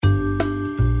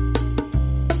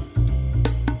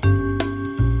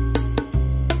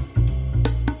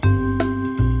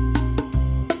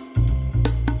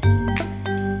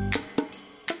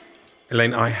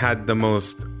Elaine, I had the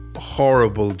most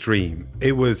horrible dream.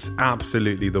 It was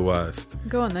absolutely the worst.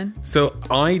 Go on then. So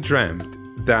I dreamt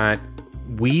that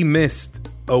we missed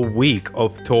a week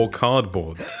of Talk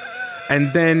Cardboard.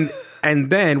 And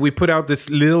then we put out this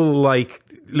little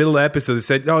episode that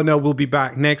said, oh no, we'll be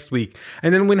back next week.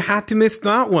 And then we had to miss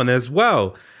that one as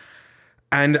well.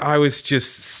 And I was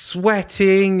just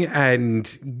sweating and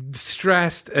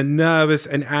stressed and nervous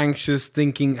and anxious,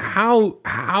 thinking, how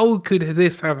could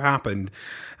this have happened?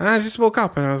 And I just woke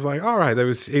up and I was like, all right,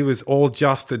 it was all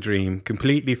just a dream,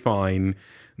 completely fine,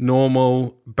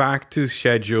 normal, back to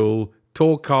schedule,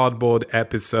 Talk Cardboard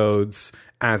episodes,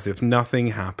 as if nothing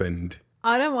happened.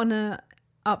 I don't want to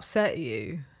upset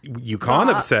you. You can't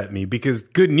upset me because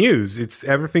good news,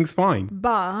 everything's fine.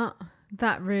 But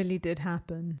that really did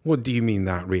happen. What do you mean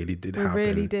that really did happen? We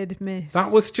really did miss.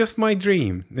 That was just my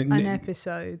dream. An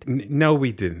episode. No,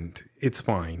 we didn't. It's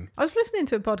fine. I was listening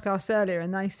to a podcast earlier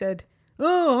and they said,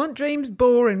 oh, aren't dreams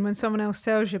boring when someone else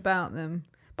tells you about them?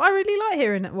 But I really like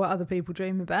hearing what other people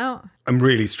dream about. I'm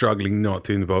really struggling not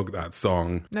to invoke that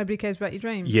song. Nobody cares about your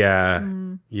dreams? Yeah.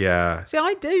 Yeah. See,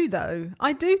 I do, though.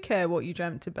 I do care what you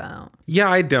dreamt about.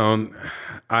 Yeah, I don't.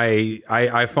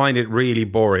 I find it really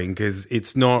boring because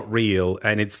it's not real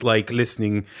and it's like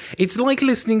listening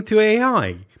to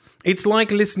AI. It's like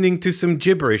listening to some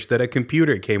gibberish that a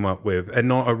computer came up with and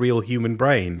not a real human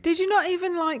brain. Did you not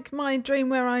even like my dream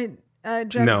where I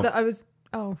dreamt that I was...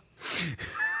 Oh.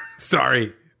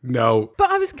 Sorry. No.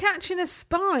 But I was catching a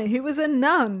spy who was a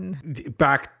nun.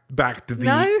 Back to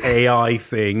the AI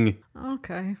thing.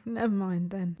 Okay, never mind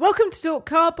then. Welcome to Talk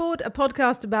Cardboard, a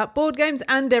podcast about board games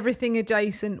and everything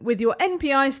adjacent with your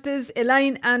NPI-sters,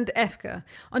 Elaine and Efka.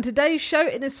 On today's show,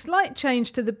 in a slight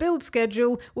change to the build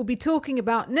schedule, we'll be talking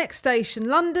about Next Station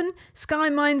London,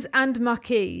 Skymines and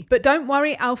Maquis. But don't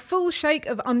worry, our full shake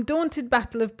of Undaunted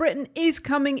Battle of Britain is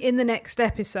coming in the next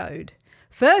episode.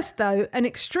 First, though, an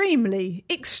extremely,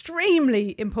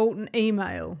 extremely important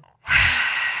email.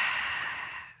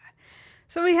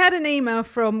 So we had an email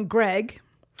from Greg,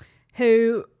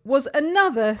 who was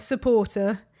another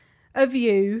supporter of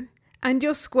you and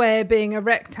your square being a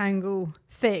rectangle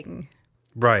thing.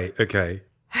 Right, okay.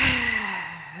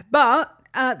 But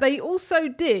they also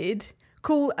did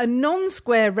call a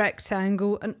non-square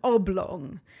rectangle an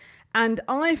oblong. And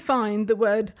I find the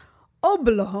word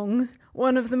oblong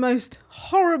one of the most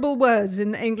horrible words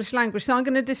in the English language. So I'm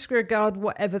going to disregard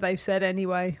whatever they've said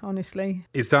anyway, honestly.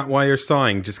 Is that why you're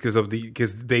sighing? Just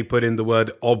because they put in the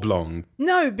word oblong?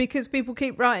 No, because people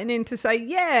keep writing in to say,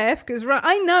 yeah, Efka's right.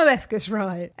 I know Efka's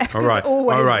right. Efka's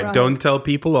always all right. right. Don't tell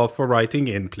people off for writing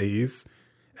in, please.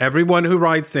 Everyone who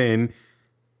writes in,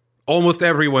 almost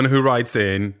everyone who writes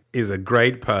in is a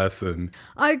great person.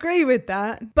 I agree with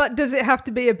that. But does it have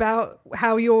to be about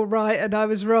how you're right and I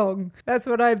was wrong? That's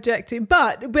what I object to.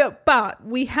 But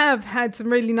we have had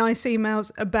some really nice emails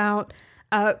about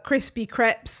crispy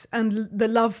crepes and the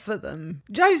love for them.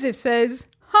 Joseph says,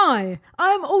 hi,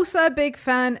 I'm also a big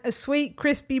fan of sweet,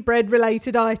 crispy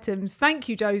bread-related items. Thank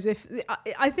you, Joseph.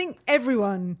 I think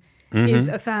everyone is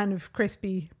a fan of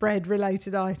crispy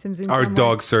bread-related items. Our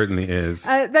dog certainly is.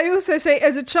 They also say,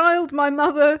 as a child, my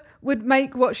mother would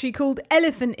make what she called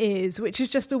elephant ears, which is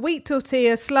just a wheat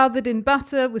tortilla slathered in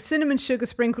butter with cinnamon sugar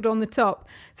sprinkled on the top.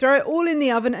 Throw it all in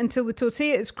the oven until the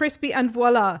tortilla is crispy and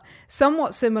voila,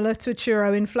 somewhat similar to a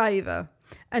churro in flavour.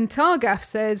 And Targaf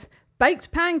says,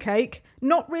 baked pancake,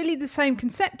 not really the same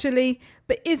conceptually,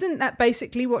 but isn't that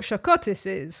basically what chocotis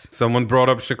is? Someone brought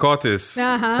up chocotis.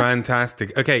 Uh-huh.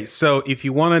 Fantastic. Okay, so if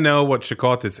you want to know what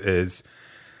chocotis is,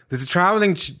 there's a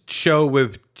traveling show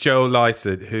with Joe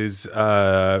Lycett, who's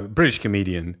a British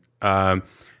comedian. I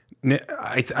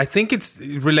think it's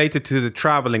related to the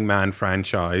Traveling Man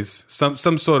franchise, some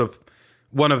sort of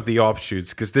one of the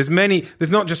offshoots, because there's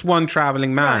not just one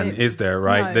Traveling Man, right. Is there,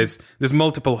 right? No. There's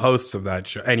multiple hosts of that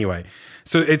show. Anyway,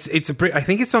 so I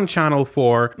think it's on Channel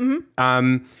 4.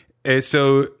 Mm-hmm.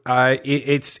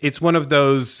 It's one of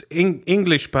those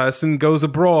English person goes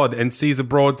abroad and sees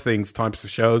abroad things types of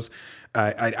shows.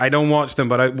 I don't watch them,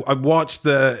 but I watched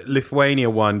the Lithuania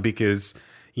one because,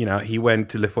 you know, he went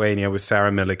to Lithuania with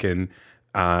Sarah Millican,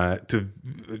 to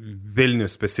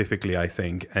Vilnius specifically, I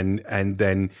think. And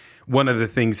then one of the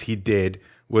things he did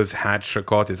was had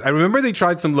chocotis. I remember they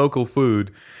tried some local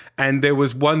food, and there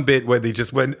was one bit where they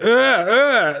just went,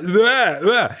 and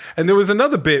there was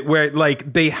another bit where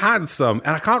like they had some,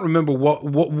 and I can't remember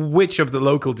which of the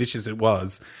local dishes it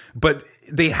was, but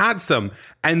they had some,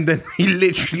 and then he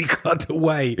literally cut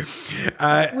away. Was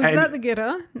that the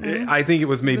gira? No. I think it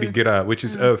was maybe gira, which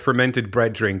is a fermented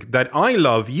bread drink that I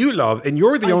love, you love, and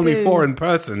you're the only foreign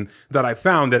person that I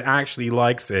found that actually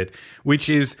likes it, which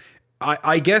is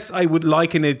I guess I would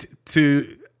liken it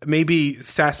to maybe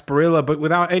sarsaparilla, but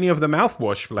without any of the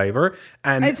mouthwash flavor.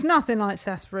 And It's nothing like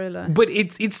sarsaparilla. but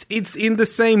it's in the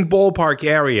same ballpark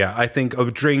area, I think,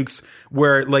 of drinks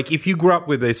where, like, if you grew up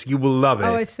with this, you will love it.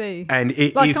 Oh, I see. And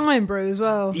Like Iron Brew as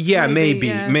well. yeah,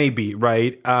 yeah. maybe,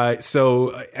 right?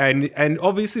 So and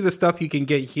obviously the stuff you can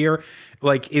get here,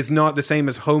 like, is not the same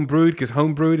as homebrewed, because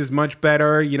homebrewed is much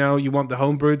better. You know, you want the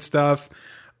homebrewed stuff.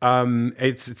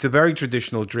 It's a very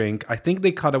traditional drink. I think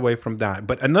they cut away from that.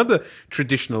 But another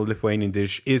traditional Lithuanian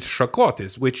dish is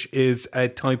šakotis, which is a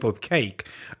type of cake,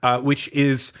 which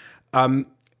is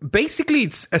basically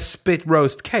it's a spit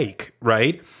roast cake,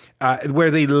 right?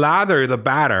 Where they lather the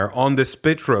batter on the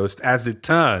spit roast as it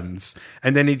turns,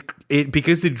 and then it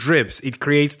because it drips, it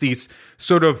creates these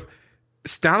sort of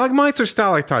stalagmites or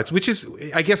stalactites, which is,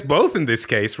 I guess, both in this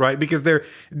case, right? Because they're,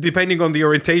 depending on the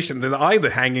orientation, they're either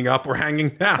hanging up or hanging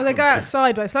down. Well, they go out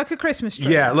sideways, like a Christmas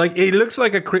tree. Yeah, like it looks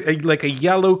like a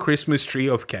yellow Christmas tree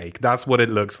of cake. That's what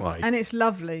it looks like. And it's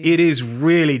lovely. It is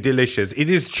really delicious. It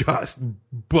is just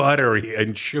buttery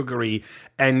and sugary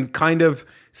and kind of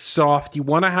soft. You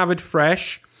want to have it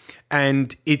fresh,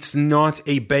 and it's not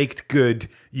a baked good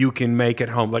you can make at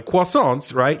home. Like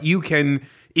croissants, right? You can,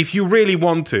 if you really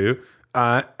want to,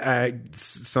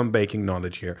 some baking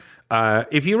knowledge here.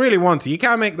 If you really want to, you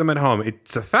can make them at home.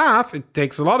 It's a faff. It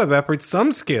takes a lot of effort,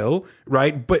 some skill,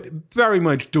 right? But very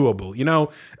much doable. You know,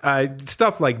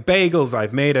 stuff like bagels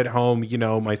I've made at home, you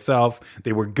know, myself.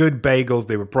 They were good bagels.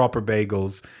 They were proper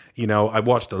bagels. You know, I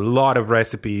watched a lot of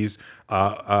recipes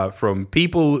from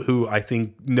people who I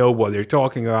think know what they're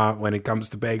talking about when it comes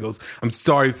to bagels. I'm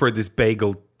sorry for this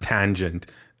bagel tangent.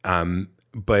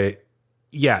 But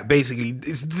yeah, basically,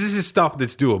 this is stuff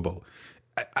that's doable.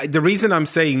 The reason I'm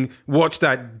saying watch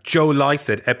that Joe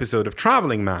Lycett episode of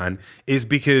Traveling Man is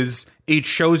because it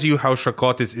shows you how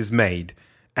šakotis is made.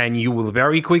 And you will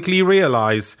very quickly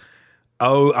realize,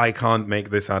 oh, I can't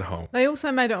make this at home. They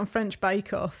also made it on French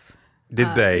Bake Off.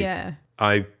 Did they? Yeah.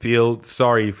 I feel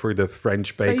sorry for the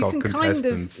French So Bake you Off can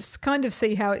contestants. kind of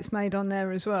see how it's made on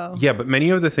there as well. Yeah, but many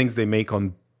of the things they make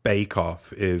on Bake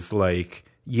Off is like,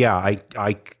 yeah,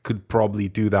 I could probably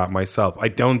do that myself. I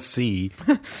don't see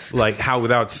like how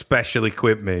without special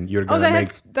equipment you're going to make.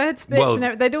 They had spits and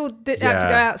everything. They'd all had to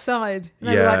go outside. And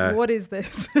they were like, what is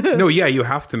this? No, yeah, you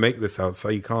have to make this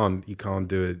outside. You can't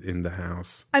do it in the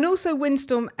house. And also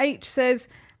Windstorm H says,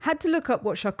 had to look up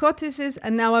what šakotis is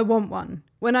and now I want one.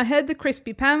 When I heard the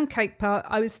crispy pancake part,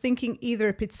 I was thinking either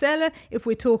a pizzella if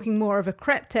we're talking more of a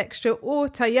crepe texture, or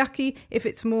taiyaki if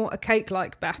it's more a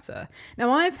cake-like batter. Now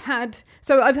I've had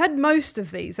most of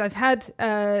these. I've had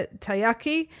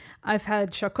taiyaki, I've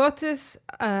had šakotis,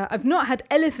 I've not had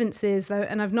elephant's ears though,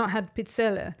 and I've not had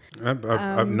pizzella.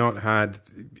 I've not had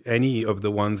any of the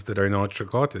ones that are not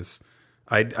šakotis.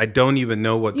 I don't even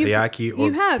know what taiyaki or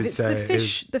you have. pizzella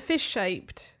It's the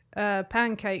fish-shaped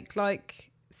pancake like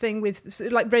thing with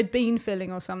like red bean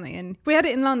filling or something. And we had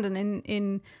it in London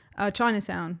in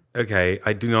Chinatown. Okay,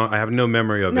 I have no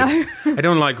memory of it. I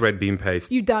don't like red bean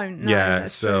paste. You don't? No, yeah,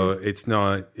 so true. It's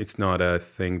not a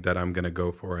thing that I'm gonna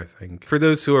go for, I think. For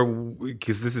those who are,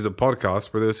 because this is a podcast,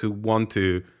 for those who want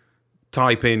to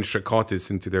type in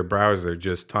šakotis into their browser,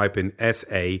 just type in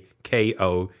SAKOTIS.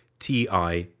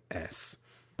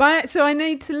 So I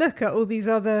need to look at all these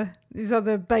other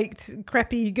baked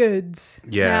crepey goods.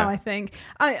 Yeah. Now I think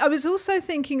I was also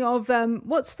thinking of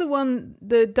what's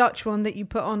the Dutch one that you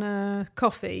put on a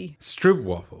coffee?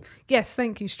 Stroopwafel. Yes,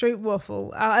 thank you,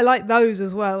 stroopwafel. I like those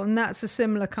as well, and that's a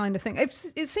similar kind of thing. It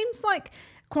seems like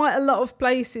quite a lot of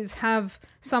places have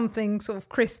something sort of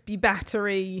crispy,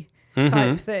 battery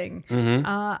type thing,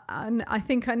 and I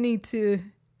think I need to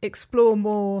explore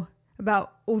more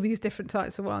about all these different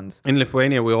types of ones. In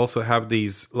Lithuania, we also have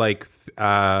these like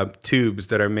tubes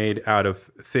that are made out of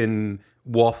thin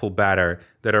waffle batter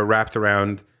that are wrapped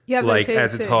around like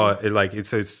as it's hot.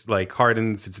 It's like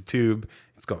hardens. It's a tube.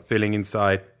 It's got filling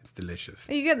inside. It's delicious.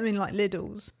 You get them in like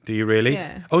Lidl's. Do you really?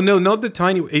 Yeah. Oh no, not the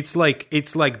tiny. It's like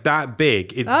that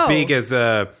big. It's big as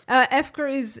a.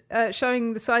 Efka is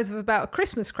showing the size of about a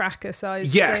Christmas cracker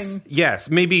size. Yes,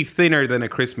 maybe thinner than a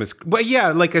Christmas. But yeah,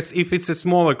 like if it's a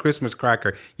smaller Christmas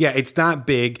cracker, yeah, it's that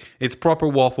big. It's proper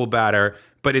waffle batter.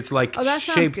 But it's like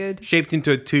shaped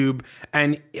into a tube,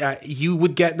 and you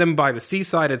would get them by the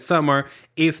seaside at summer.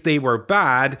 If they were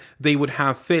bad, they would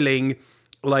have filling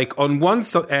like on one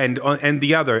end and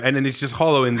the other, and then it's just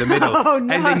hollow in the middle. Oh,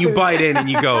 no. And then you bite in and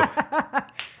you go,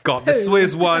 Got the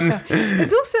Swiss one.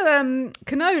 There's also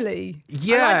cannoli.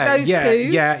 Yeah, I like those two.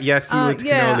 Yeah, similar to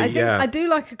cannoli. I do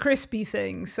like a crispy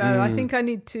thing, so I think I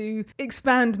need to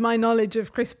expand my knowledge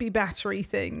of crispy battery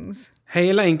things. Hey,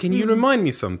 Elaine, can you remind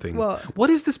me something? What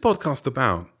is this podcast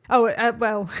about? Oh,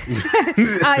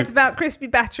 it's about crispy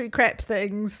battery crepe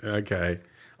things. Okay.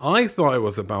 I thought it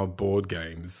was about board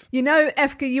games. You know,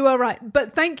 Efka, you are right.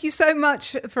 But thank you so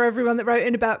much for everyone that wrote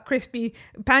in about crispy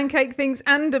pancake things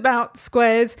and about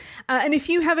squares. And if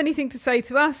you have anything to say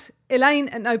to us,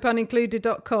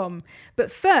 Elaine@nopunincluded.com.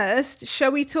 But first,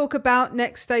 shall we talk about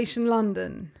Next Station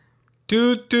London?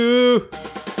 Doo-doo!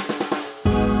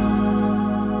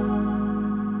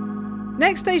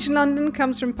 Next Station London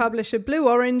comes from publisher Blue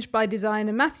Orange by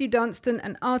designer Matthew Dunstan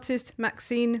and artist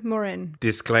Maxine Morin.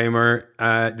 Disclaimer,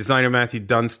 designer Matthew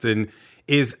Dunstan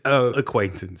is an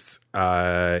acquaintance.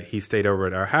 He stayed over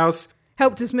at our house.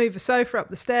 Helped us move a sofa up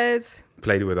the stairs.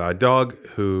 Played with our dog,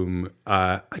 whom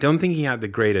I don't think he had the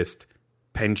greatest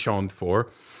penchant for.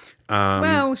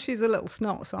 Well, she's a little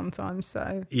snot sometimes,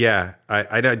 so... Yeah,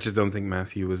 I just don't think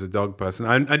Matthew was a dog person.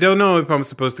 I don't know if I'm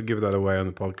supposed to give that away on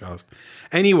the podcast.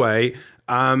 Anyway,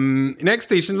 Next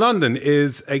Station London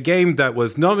is a game that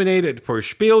was nominated for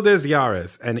Spiel des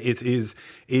Jahres, and it is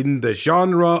in the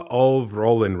genre of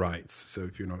roll and writes. So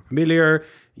if you're not familiar,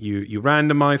 you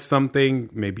randomize something,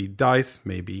 maybe dice,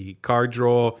 maybe card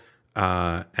draw,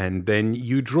 and then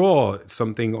you draw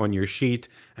something on your sheet,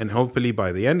 and hopefully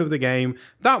by the end of the game,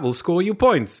 that will score you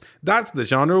points. That's the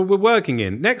genre we're working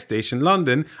in. Next Station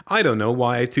London, I don't know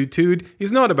why I toot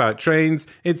is not about trains,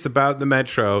 it's about the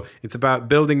metro. It's about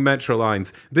building metro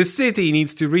lines. The city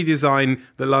needs to redesign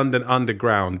the London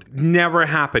Underground. Never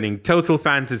happening. Total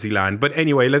fantasy land. But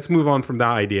anyway, let's move on from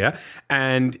that idea.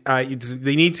 And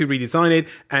they need to redesign it,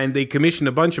 and they commission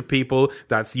a bunch of people,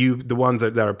 that's you, the ones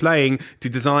that are playing, to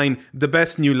design the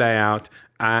best new layout.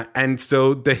 And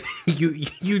so then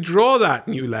you draw that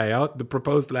new layout, the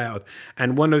proposed layout,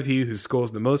 and one of you who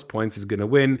scores the most points is going to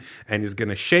win and is going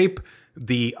to shape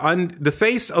the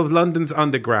face of London's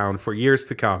underground for years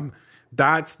to come.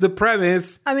 That's the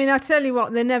premise. I mean, I tell you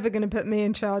what, they're never going to put me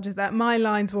in charge of that. My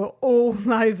lines were all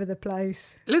over the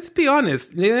place. Let's be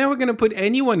honest, they're never going to put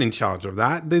anyone in charge of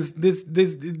that. There's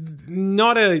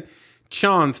not a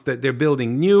chance that they're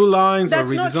building new lines or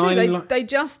redesigning. That's not true. They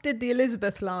just did the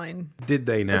Elizabeth line. Did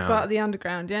they now? As part of the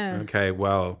underground, yeah. Okay,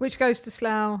 well. Which goes to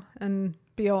Slough and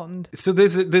beyond. So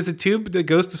there's a tube that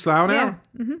goes to Slough now? Yeah.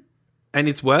 Mm-hmm. And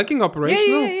it's working,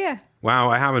 operational? Yeah. Wow,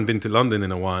 I haven't been to London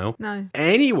in a while. No.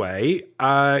 Anyway,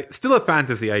 still a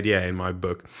fantasy idea in my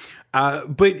book.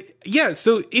 But yeah,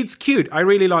 so it's cute. I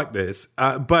really like this.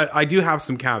 But I do have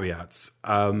some caveats.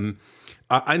 I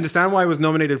understand why it was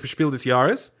nominated for Spiel des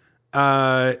Jahres.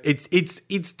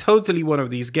 It's totally one of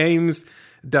these games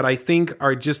that I think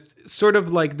are just sort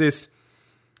of like this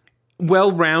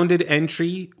well-rounded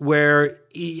entry where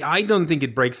I don't think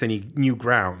it breaks any new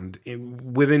ground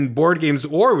within board games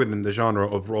or within the genre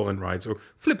of roll and writes or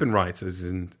flip and writes as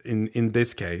in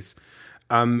this case.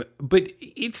 But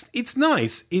it's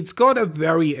nice. It's got a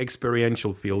very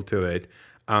experiential feel to it.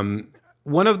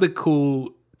 One of the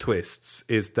cool twists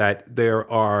is that there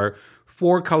are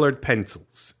 4 colored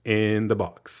pencils in the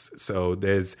box. So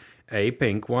there's a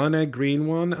pink one, a green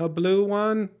one, a blue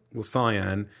one, well,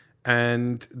 cyan,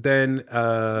 and then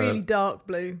really dark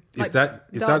blue. Is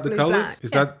that the colors?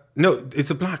 Black. No,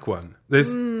 it's a black one.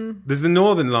 There's the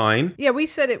northern line. Yeah, we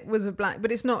said it was a black,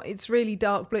 but it's not. It's really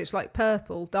dark blue. It's like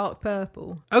purple, dark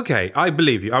purple. Okay, I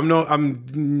believe you.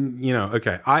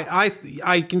 Okay.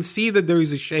 I can see that there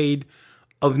is a shade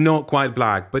of not quite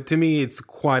black, but to me it's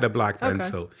quite a black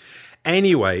pencil. Okay.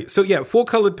 Anyway, so yeah, 4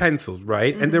 colored pencils,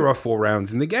 right? Mm-hmm. And there are 4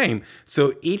 rounds in the game.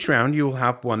 So each round you will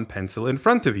have 1 pencil in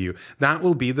front of you. That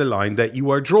will be the line that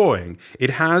you are drawing. It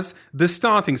has the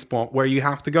starting spot where you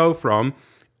have to go from,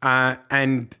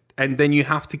 and then you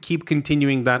have to keep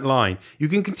continuing that line. You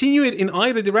can continue it in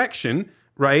either direction,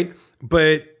 right?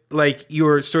 But like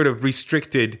you're sort of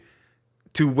restricted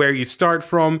to where you start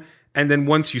from. And then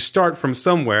once you start from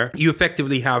somewhere, you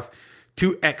effectively have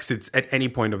 2 exits at any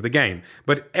point of the game.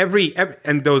 But every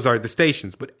and those are the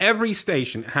stations. But every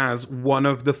station has one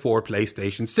of the 4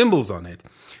 PlayStation symbols on it.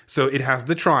 So it has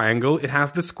the triangle, it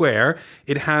has the square,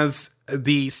 it has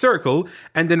the circle,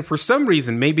 and then for some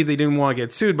reason, maybe they didn't want to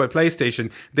get sued by PlayStation,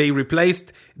 they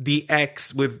replaced the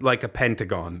X with like a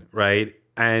pentagon, right?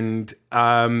 And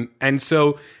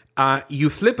so you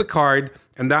flip a card,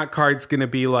 and that card's going to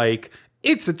be like,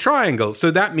 it's a triangle.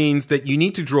 So that means that you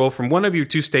need to draw from one of your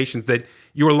 2 stations that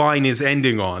your line is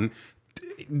ending on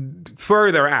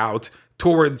further out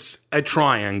towards a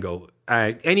triangle.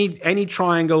 Any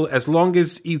triangle, as long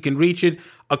as you can reach it,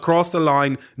 across the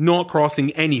line, not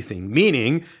crossing anything,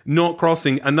 meaning not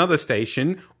crossing another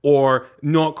station or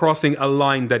not crossing a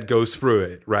line that goes through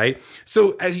it, right?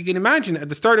 So as you can imagine, at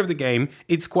the start of the game,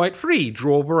 it's quite free.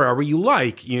 Draw wherever you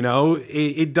like,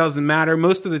 it doesn't matter.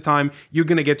 Most of the time, you're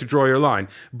going to get to draw your line.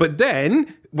 But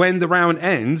then when the round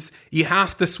ends, you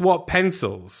have to swap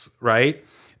pencils, right?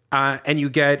 And you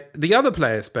get the other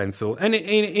player's pencil. And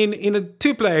in a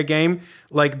two-player game,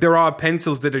 like there are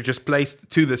pencils that are just placed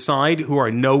to the side who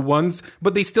are no ones,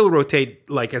 but they still rotate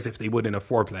like as if they would in a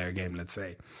four-player game, let's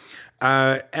say.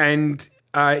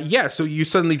 So you're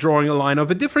suddenly drawing a line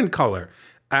of a different color.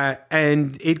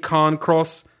 And it can't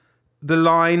cross the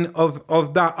line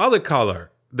of that other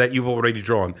color that you've already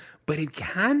drawn. But it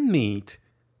can meet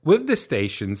with the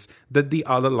stations that the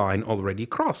other line already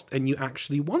crossed. And you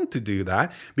actually want to do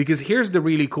that because here's the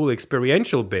really cool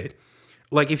experiential bit.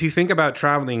 Like if you think about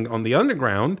traveling on the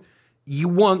underground, you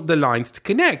want the lines to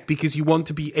connect because you want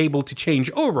to be able to change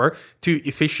over to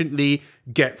efficiently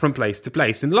get from place to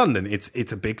place in London.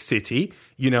 It's a big city.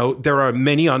 There are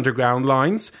many underground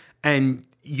lines and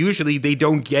usually they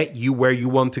don't get you where you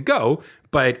want to go.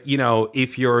 But,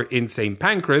 if you're in St.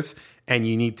 Pancras and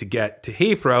you need to get to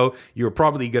Heathrow, you're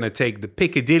probably going to take the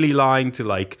Piccadilly line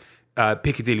to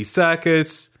Piccadilly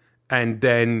Circus. And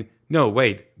then,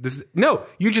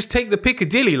 you just take the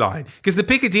Piccadilly line because the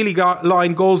Piccadilly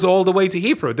line goes all the way to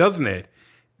Heathrow, doesn't it?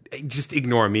 Just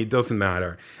ignore me. It doesn't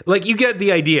matter. You get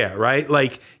the idea,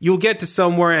 right? You'll get to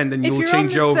somewhere and then you'll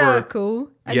change over. If you're on the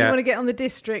circle and you want to get on the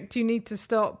district, you need to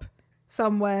stop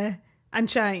somewhere and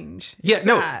change.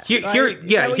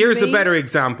 Here's a better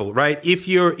example, right? If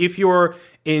you're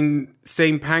in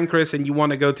St. Pancras and you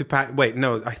want to go to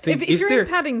if you're in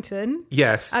Paddington,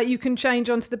 yes, you can change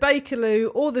onto the Bakerloo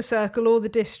or the Circle or the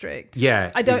District.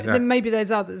 Yeah, Then maybe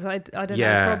there's others. I don't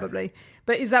know, probably.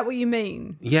 But is that what you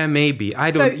mean? Yeah, maybe.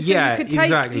 I don't.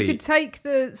 Exactly. You could take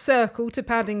the Circle to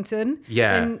Paddington,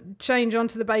 and change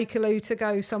onto the Bakerloo to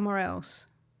go somewhere else.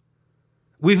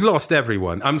 We've lost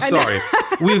everyone. I'm sorry.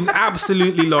 We've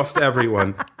absolutely lost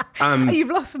everyone. You've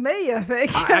lost me, I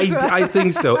think. I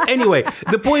think so. Anyway,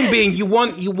 the point being, you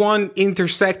want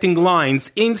intersecting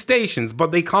lines in stations,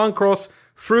 but they can't cross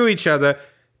through each other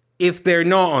if they're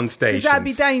not on stations. Because that'd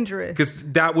be dangerous.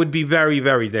 Because that would be very,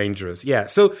 very dangerous. Yeah.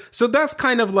 So that's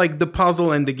kind of like the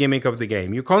puzzle and the gimmick of the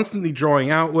game. You're constantly drawing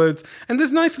outwards, and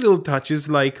there's nice little touches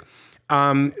like.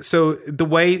 So the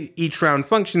way each round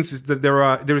functions is that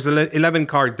there's an 11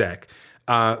 card deck.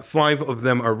 5 of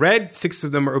them are red, 6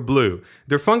 of them are blue.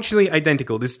 They're functionally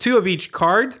identical. There's 2 of each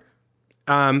card.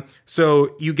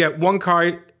 So you get one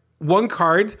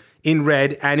card in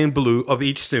red and in blue of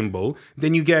each symbol.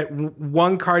 Then you get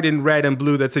one card in red and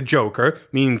blue that's a joker,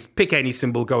 means pick any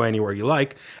symbol, go anywhere you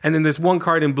like. And then there's one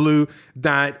card in blue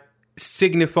that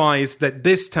signifies that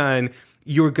this turn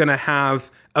you're going to have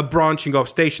a branching off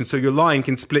station, so your line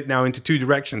can split now into 2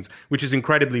 directions, which is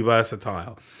incredibly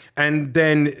versatile. And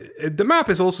then the map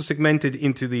is also segmented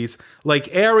into these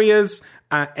areas,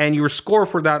 and your score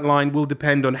for that line will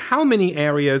depend on how many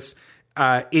areas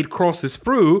it crosses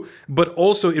through, but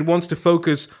also it wants to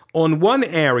focus on one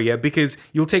area because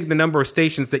you'll take the number of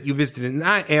stations that you visited in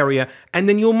that area, and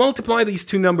then you'll multiply these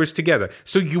 2 numbers together.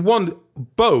 So you want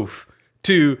both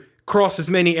to cross as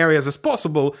many areas as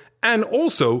possible and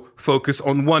also focus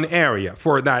on one area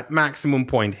for that maximum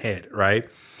point hit, right?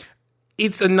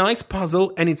 It's a nice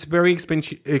puzzle and it's very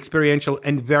experiential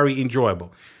and very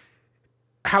enjoyable.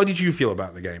 How did you feel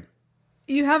about the game?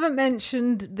 You haven't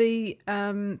mentioned the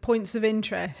points of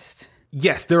interest.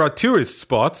 Yes, there are tourist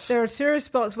spots. There are tourist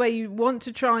spots where you want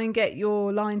to try and get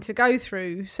your line to go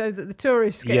through so that the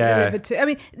tourists get delivered to. I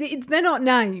mean, they're not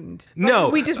named. No.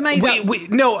 We just made up.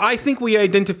 No, I think we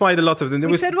identified a lot of them.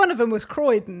 We said one of them was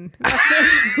Croydon.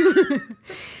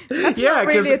 That's yeah,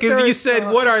 because you said,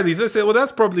 spot. What are these? I said, well,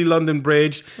 that's probably London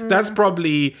Bridge. That's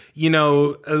probably, the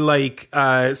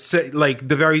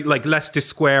very, Leicester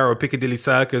Square or Piccadilly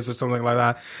Circus or something like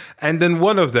that. And then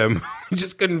one of them, we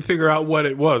just couldn't figure out what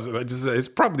it was. And I just said, it's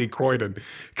probably Croydon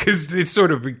because it's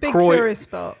sort of big tourist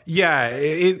spot. Yeah,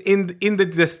 in the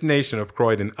destination of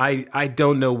Croydon. I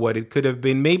don't know what it could have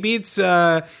been. Maybe it's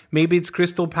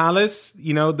Crystal Palace,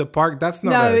 the park. That's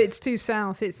not. No, it's too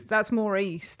south. That's more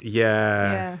east.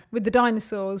 Yeah. With the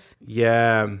dinosaurs.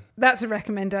 Yeah. That's a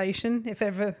recommendation, if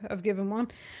ever I've given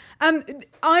one.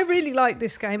 I really like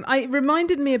this game. It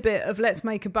reminded me a bit of Let's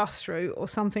Make a Bus Route or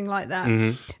something like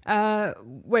that,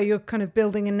 where you're kind of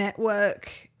building a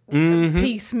network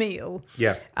piecemeal.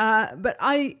 Yeah. But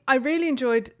I really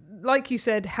enjoyed, like you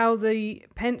said, how the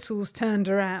pencils turned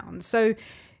around. So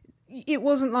it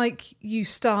wasn't like you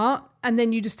start and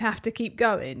then you just have to keep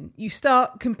going. You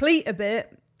start, complete a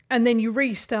bit, and then you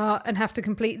restart and have to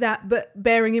complete that, but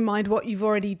bearing in mind what you've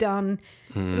already done.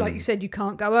 Like you said, you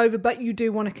can't go over, but you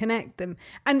do want to connect them.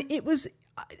 And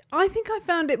I think I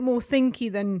found it more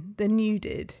thinky than you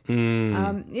did.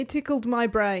 It tickled my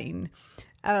brain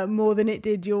more than it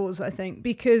did yours, I think,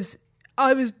 because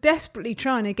I was desperately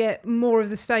trying to get more of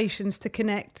the stations to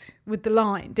connect with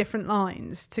the different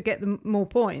lines to get them more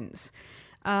points.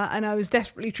 And I was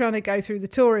desperately trying to go through the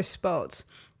tourist spots.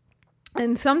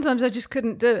 And sometimes I just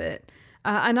couldn't do it.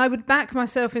 And I would back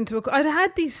myself into I'd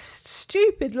had these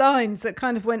stupid lines that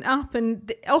kind of went up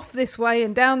and off this way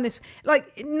and down this.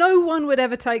 Like, no one would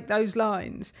ever take those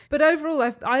lines. But overall,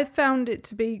 I've found it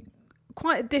to be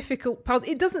quite a difficult puzzle.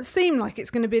 It doesn't seem like it's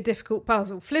going to be a difficult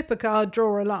puzzle. Flip a card,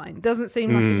 draw a line. Doesn't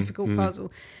seem like a difficult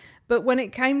puzzle. But when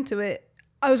it came to it,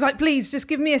 I was like, please, just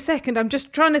give me a second. I'm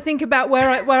just trying to think about where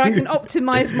I can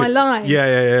optimize my line.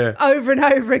 Over and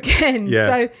over again. Yeah.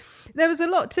 So there was a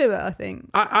lot to it, I think.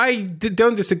 I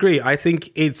don't disagree. I think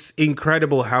it's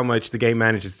incredible how much the game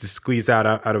manages to squeeze out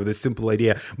of this simple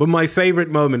idea. But my favorite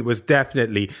moment was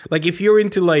definitely, like, if you're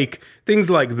into, like, things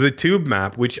like the tube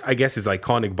map, which I guess is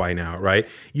iconic by now, right?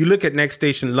 You look at Next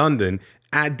Station London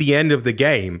at the end of the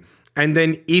game, and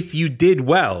then if you did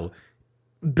well,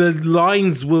 the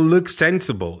lines will look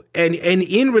sensible. And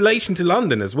in relation to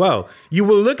London as well, you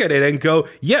will look at it and go,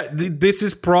 yeah, this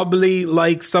is probably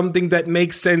like something that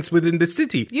makes sense within the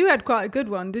city. You had quite a good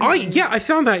one, didn't you? Yeah, I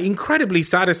found that incredibly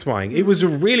satisfying. It was a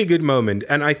really good moment.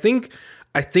 And I think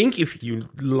if you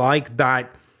like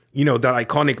that, you know, that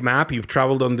iconic map, you've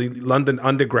traveled on the London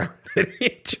Underground and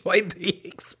enjoyed the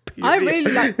experience. I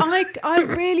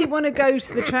really want to go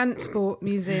to the Transport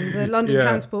Museum, the London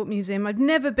Transport Museum. I've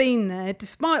never been there,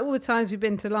 despite all the times we've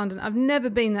been to London. I've never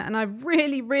been there, and I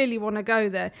really, really want to go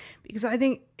there because I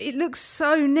think it looks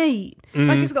so neat.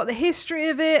 Like, it's got the history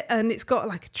of it, and it's got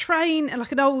like a train and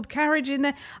like an old carriage in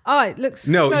there. It looks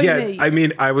so neat. I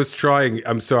mean, I was trying.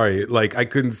 I'm sorry, like, I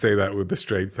couldn't say that with a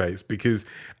straight face because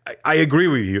I agree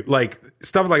with you. Like,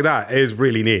 stuff like that is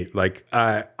really neat. Like,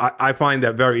 I find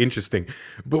that very interesting.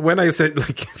 But when I said,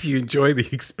 like, if you enjoy the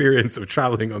experience of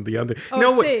traveling on the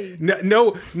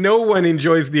no one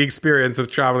enjoys the experience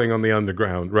of traveling on the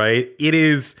underground, right? It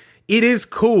is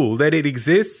cool that it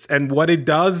exists and what it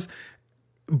does,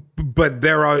 but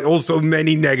there are also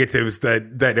many negatives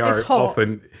that are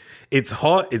often. It's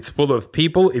hot. It's full of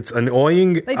people. It's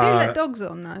annoying. They do let dogs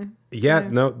on, though. Yeah,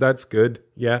 no, that's good.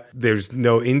 Yeah. There's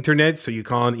no internet, so you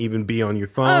can't even be on your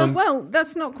phone. Oh, well,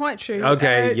 that's not quite true.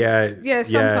 Okay, Yeah,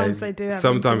 sometimes they do have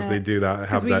Sometimes internet, they do that.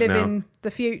 Have that now. We live in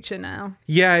the future now.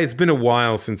 Yeah, it's been a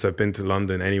while since I've been to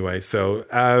London anyway. So,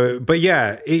 but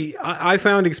yeah, I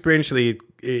found experientially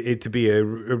it to be a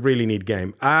really neat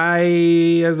game.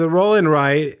 As a roll and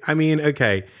write, I mean,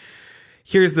 okay.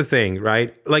 Here's the thing,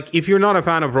 right? Like, if you're not a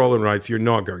fan of roll and writes, you're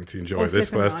not going to enjoy this,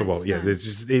 first of all. Yeah,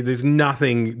 there's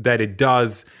nothing that it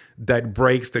does that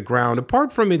breaks the ground,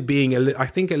 apart from it being, I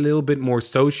think, a little bit more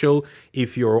social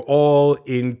if you're all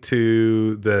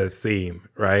into the theme,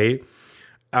 right?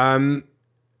 But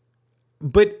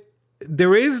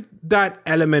there is that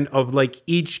element of, like,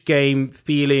 each game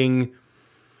feeling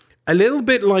a little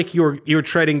bit like you're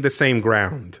treading the same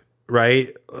ground,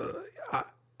 right?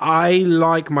 I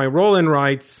like my roll and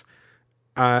writes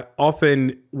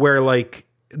often where, like,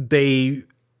 they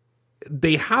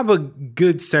have a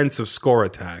good sense of score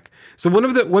attack. So one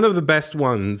of the best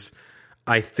ones,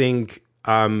 I think,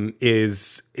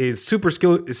 is Super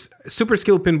Skill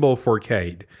Pinball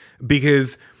 4K,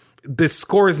 because the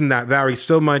scores in that vary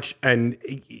so much and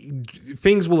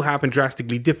things will happen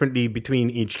drastically differently between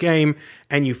each game,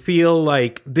 and you feel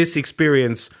like this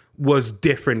experience was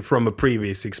different from a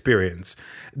previous experience.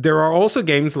 There are also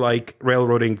games like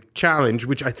Railroading Challenge,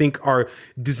 which I think are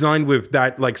designed with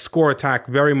that, like, score attack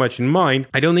very much in mind.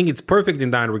 I don't think it's perfect in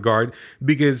that regard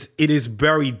because it is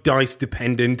very dice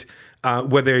dependent,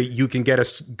 whether you can get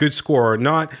a good score or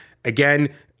not.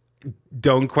 Again,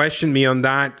 don't question me on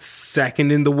that.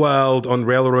 Second in the world on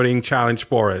Railroading Challenge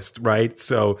Forest, right?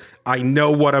 So I know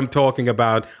what I'm talking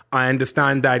about. I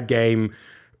understand that game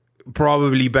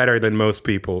probably better than most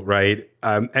people, right?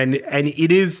 And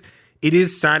it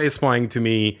is satisfying to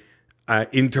me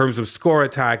in terms of score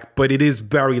attack, but it is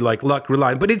very, like, luck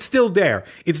reliant. But it's still there.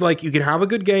 It's like you can have a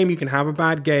good game, you can have a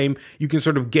bad game, you can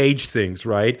sort of gauge things,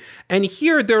 right? And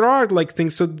here there are, like,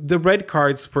 things. So the red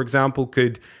cards, for example,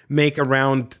 could make a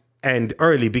round end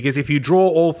early, because if you draw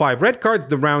all 5 red cards,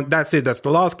 the round, that's it, that's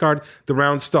the last card, the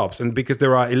round stops. And because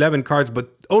there are 11 cards, but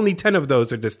only 10 of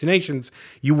those are destinations,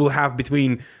 you will have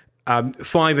between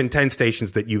 5 and 10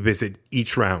 stations that you visit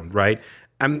each round, right?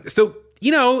 So,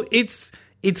 you know, it's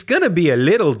gonna be a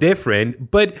little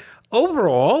different, but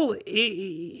overall,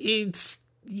 it's,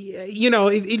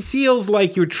 it feels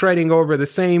like you're treading over the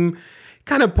same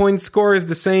kind of point scores,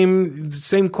 the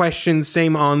same questions,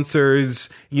 same answers.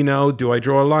 Do I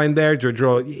draw a line there?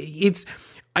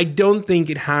 I don't think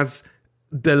it has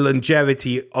the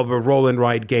longevity of a roll and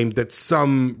write game that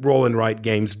some roll and write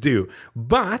games do,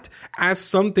 but as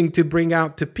something to bring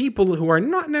out to people who are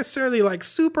not necessarily like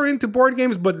super into board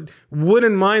games, but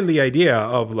wouldn't mind the idea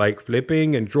of like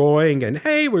flipping and drawing and,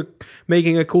 hey, we're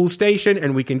making a cool station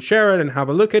and we can share it and have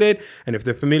a look at it. And if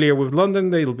they're familiar with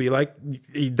London, they'll be like,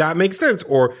 that makes sense,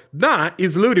 or that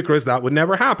is ludicrous, that would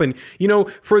never happen.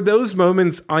 For those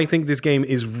moments, I think this game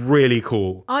is really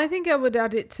cool. I think I would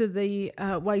add it to the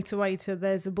waiter.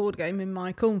 There's a board game in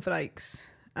my cornflakes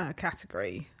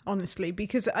category, honestly,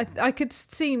 because I could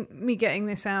see me getting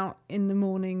this out in the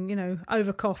morning,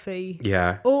 over coffee.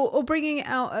 Yeah. Or bringing it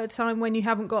out at a time when you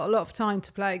haven't got a lot of time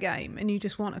to play a game and you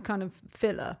just want a kind of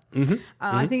filler.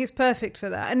 I think it's perfect for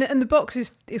that. And the box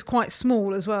is quite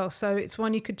small as well, so it's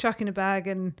one you could chuck in a bag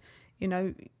and,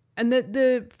 and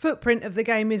the footprint of the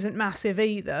game isn't massive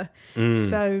either.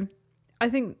 So I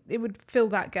think it would fill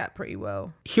that gap pretty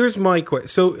well. Here's my question.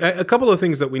 So a couple of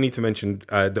things that we need to mention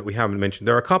that we haven't mentioned.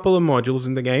 There are a couple of modules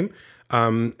in the game.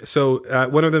 So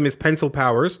one of them is pencil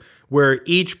powers, where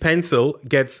each pencil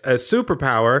gets a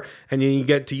superpower, and then you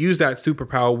get to use that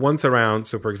superpower once around.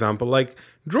 So, for example, like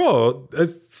draw a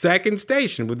second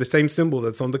station with the same symbol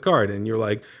that's on the card. And you're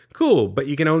like, cool, but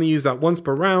you can only use that once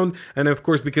per round. And of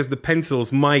course, because the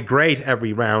pencils migrate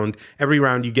every round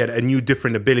you get a new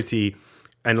different ability.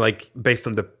 And like based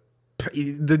on the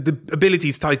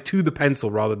abilities tied to the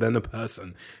pencil rather than the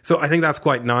person. So I think that's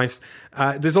quite nice.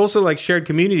 There's also like shared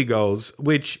community goals,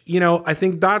 which, I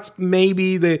think that's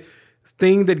maybe the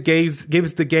thing that gives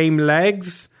the game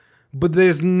legs, but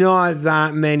there's not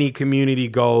that many community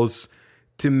goals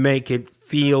to make it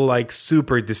feel like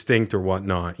super distinct or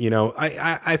whatnot.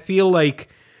 I feel like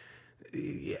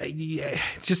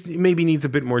just maybe needs a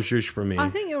bit more zhuzh for me. I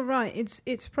think you're right.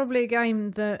 It's probably a game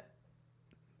that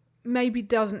maybe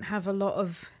doesn't have a lot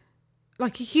of,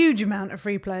 like, a huge amount of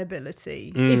free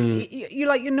playability. If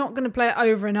you're not going to play it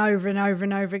over and over and over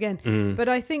and over again. But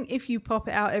I think if you pop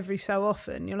it out every so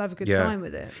often, you'll have a good time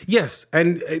with it. Yes,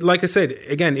 and like I said,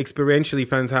 again, experientially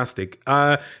fantastic.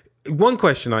 One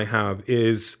question I have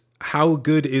is, how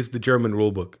good is the German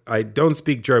rulebook? I don't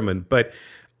speak German, but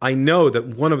I know that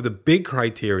one of the big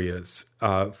criterias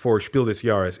for Spiel des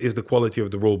Jahres is the quality of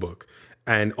the rulebook.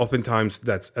 And oftentimes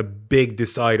that's a big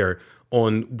decider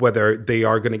on whether they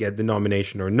are going to get the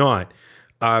nomination or not.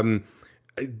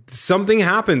 Something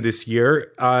happened this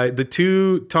year. The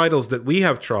two titles that we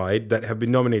have tried that have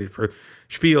been nominated for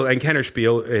Spiel and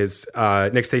Kennerspiel is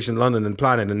Next Station London and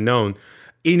Planet Unknown.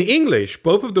 In English,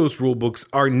 both of those rule books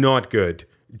are not good.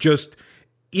 Just,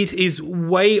 it is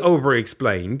way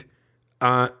over-explained.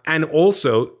 And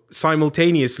also,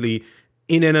 simultaneously,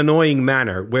 in an annoying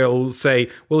manner, where it'll say,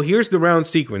 well, here's the round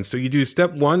sequence. So you do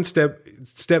step one, step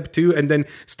two, and then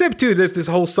step two, there's this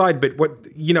whole side bit.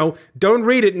 Don't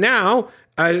read it now.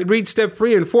 Read step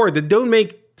 3 and 4 that don't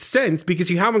make sense because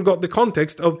you haven't got the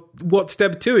context of what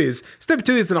step 2 is. Step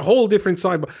 2 is in a whole different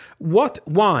side.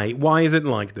 Why is it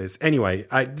like this? Anyway,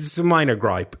 this is a minor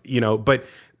gripe, but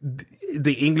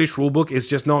the English rulebook is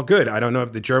just not good. I don't know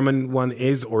if the German one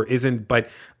is or isn't, but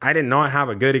I did not have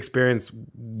a good experience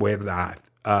with that.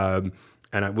 And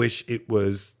I wish it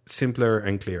was simpler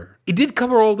and clearer. It did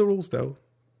cover all the rules, though.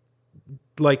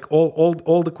 Like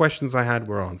all the questions I had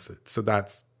were answered. So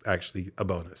that's actually a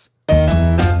bonus.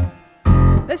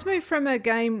 Let's move from a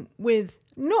game with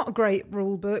not a great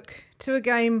rulebook to a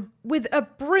game with a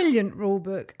brilliant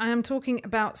rulebook. I am talking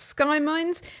about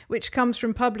Skymines, which comes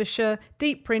from publisher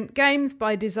Deep Print Games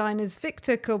by designers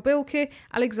Victor Kobilke,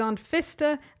 Alexander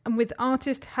Pfister, and with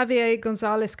artist Javier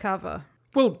Gonzalez Cava.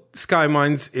 Well,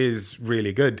 Skymines is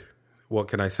really good. What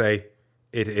can I say?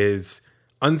 It is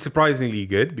unsurprisingly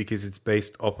good because it's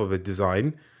based off of a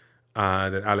design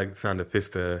that Alexander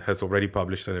Pfister has already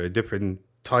published under a different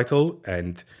title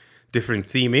and different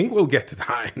theming. We'll get to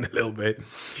that in a little bit.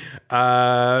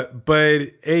 But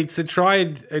it's a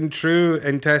tried and true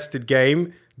and tested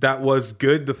game that was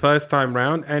good the first time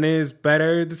round and is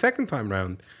better the second time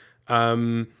round.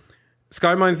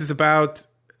 Skymines is about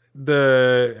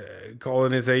the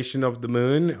colonization of the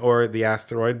moon or the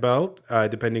asteroid belt,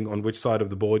 depending on which side of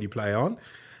the board you play on.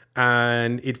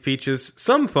 And it features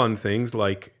some fun things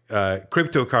like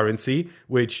cryptocurrency,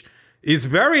 which is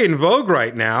very in vogue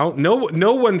right now.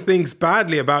 No one thinks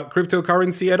badly about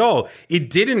cryptocurrency at all. It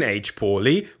didn't age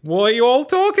poorly. What are you all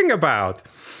talking about?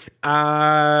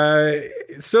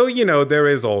 So, there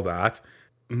is all that.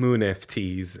 moon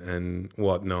FTs and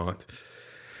whatnot.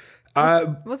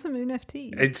 What's a moon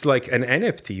FT? It's like an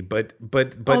NFT, but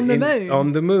On the moon?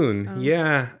 On the moon,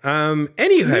 yeah.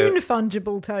 Anyhow, Moon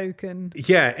fungible token.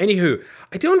 yeah. Anywho,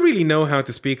 I don't really know how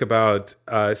to speak about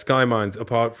Skymines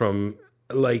apart from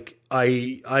like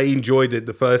I enjoyed it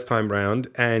the first time round,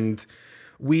 and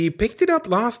we picked it up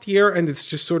last year, and it's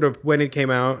just sort of when it came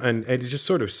out, and it just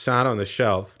sort of sat on the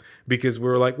shelf because we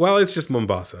were like, well, it's just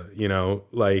Mombasa,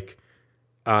 like,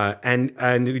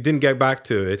 and we didn't get back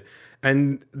to it.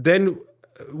 And then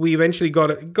we eventually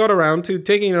got around to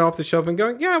taking it off the shelf and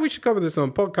going, yeah, we should cover this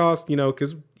on podcast,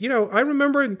 because, I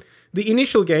remember the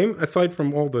initial game, aside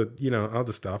from all the,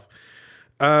 other stuff,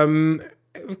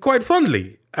 quite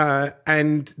fondly.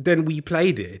 And then we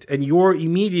played it. And your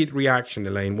immediate reaction,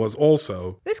 Elaine, was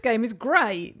also... This game is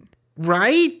great.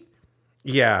 Right?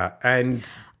 Yeah. And...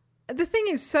 The thing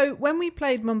is, so when we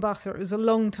played Mombasa, it was a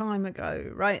long time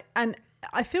ago, right? And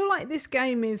I feel like this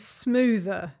game is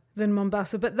smoother than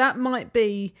Mombasa, but that might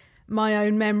be my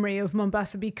own memory of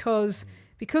Mombasa because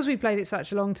we played it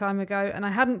such a long time ago and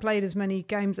I hadn't played as many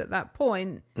games at that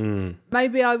point.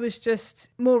 Maybe I was just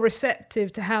more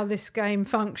receptive to how this game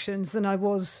functions than I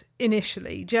was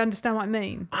initially. Do you understand what I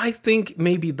mean? I think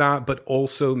maybe that, but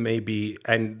also maybe,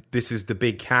 and this is the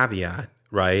big caveat,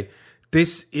 right?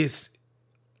 This is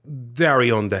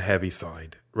very on the heavy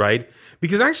side, right?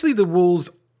 Because actually the rules,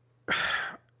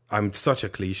 I'm such a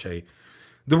cliche.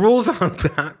 The rules aren't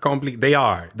that complicated.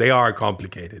 They are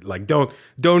complicated. Like, don't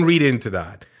read into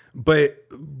that. But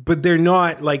they're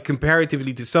not, like,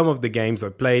 comparatively to some of the games I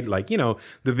played, like, the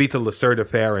Vital Lacerda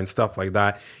Affair and stuff like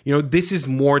that. This is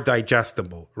more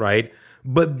digestible, right?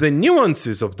 But the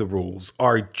nuances of the rules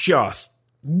are just,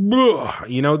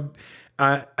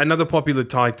 another popular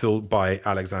title by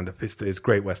Alexander Pfister is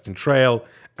Great Western Trail,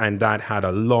 and that had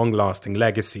a long-lasting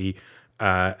legacy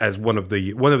as one of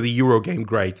the Eurogame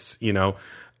greats,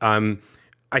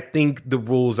 I think the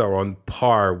rules are on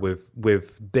par with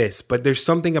this, but there's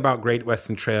something about Great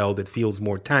Western Trail that feels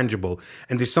more tangible,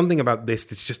 and there's something about this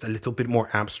that's just a little bit more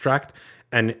abstract,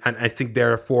 and I think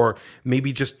therefore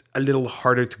maybe just a little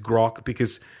harder to grok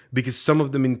because some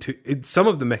of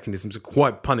the mechanisms are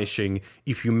quite punishing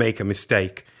if you make a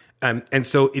mistake, and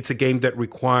so it's a game that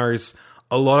requires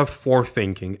a lot of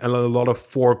forethinking and a lot of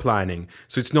foreplanning.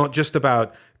 So it's not just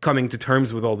about coming to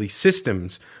terms with all these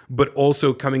systems, but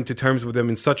also coming to terms with them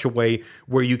in such a way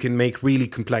where you can make really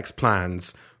complex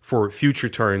plans for future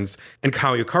turns and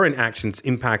how your current actions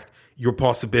impact your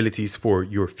possibilities for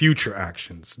your future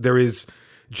actions. There is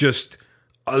just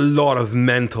a lot of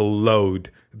mental load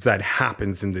that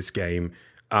happens in this game,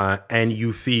 and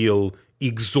you feel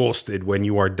exhausted when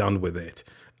you are done with it.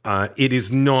 It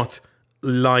is not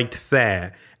light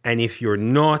fare, and if you're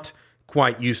not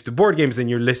quite used to board games and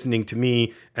you're listening to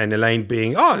me and Elaine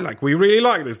being, we really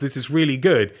like this is really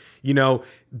good,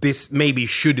 this maybe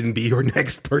shouldn't be your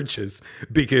next purchase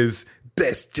because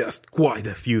there's just quite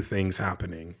a few things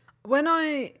happening. When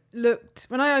I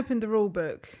opened the rule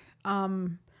book,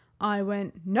 I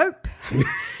went nope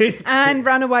and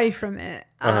ran away from it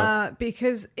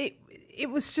because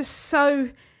it was just so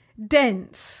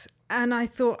dense. And I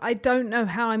thought, I don't know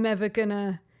how I'm ever going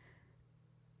to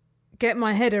get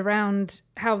my head around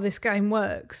how this game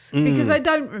works because I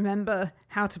don't remember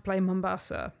how to play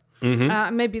Mombasa.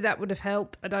 Maybe that would have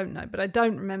helped. I don't know, but I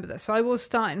don't remember that. So I was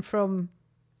starting from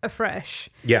afresh.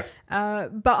 Yeah.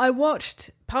 But I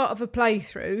watched part of a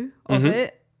playthrough of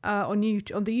it on the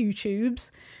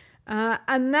YouTubes,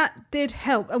 and that did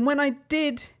help. And when I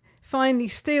did finally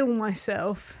steel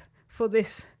myself for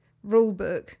this rule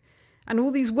book, and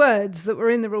all these words that were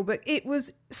in the rulebook, it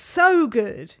was so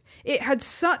good. It had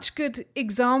such good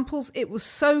examples. It was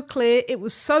so clear. It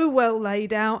was so well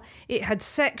laid out. It had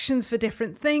sections for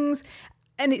different things.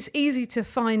 And it's easy to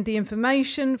find the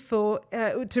information to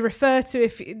refer to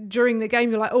if during the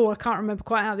game you're like, I can't remember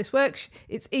quite how this works.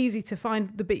 It's easy to find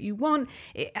the bit you want.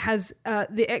 It has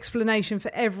the explanation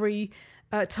for every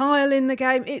tile in the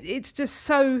game. It's just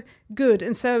so good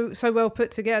and so well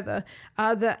put together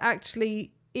that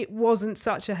actually it wasn't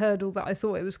such a hurdle that I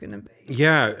thought it was going to be.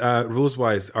 Yeah,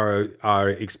 rules-wise, our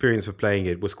experience of playing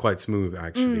it was quite smooth,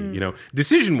 actually.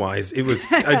 Decision-wise, it was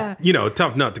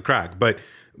tough nut to crack, but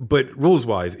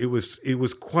rules-wise, it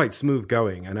was quite smooth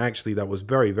going, and actually that was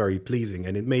very, very pleasing,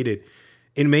 and it made it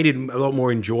a lot more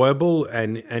enjoyable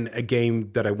and a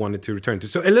game that I wanted to return to.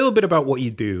 So a little bit about what you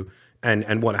do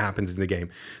and what happens in the game.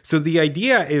 So the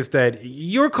idea is that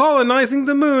you're colonizing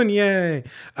the moon, yay!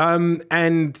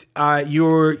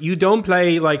 You don't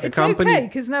play like a company. It's okay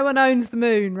because no one owns the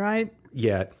moon, right?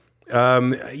 Yet.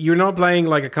 You're not playing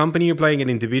like a company, you're playing an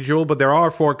individual, but there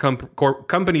are four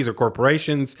companies or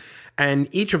corporations, and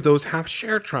each of those have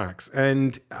share tracks.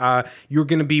 And you're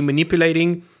going to be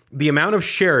manipulating the amount of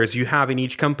shares you have in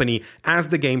each company as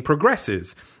the game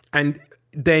progresses. And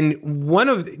then one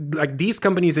of like these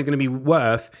companies are going to be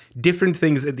worth different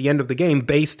things at the end of the game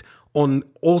based on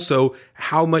also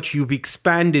how much you've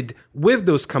expanded with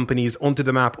those companies onto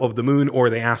the map of the moon or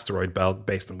the asteroid belt,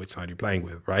 based on which side you're playing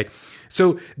with, right?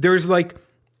 So there's like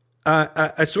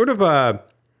a sort of a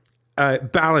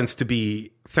balance to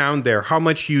be found there. How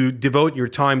much you devote your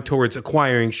time towards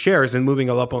acquiring shares and moving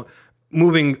up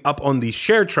on these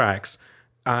share tracks,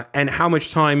 and how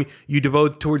much time you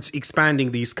devote towards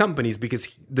expanding these companies,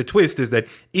 because the twist is that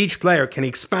each player can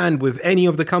expand with any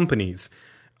of the companies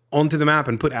onto the map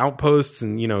and put outposts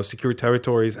and, secure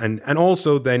territories. And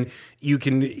also then you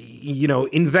can,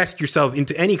 invest yourself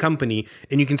into any company,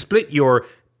 and you can split your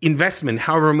investment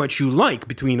however much you like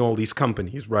between all these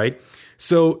companies, right?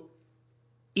 So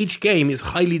each game is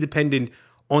highly dependent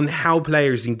on how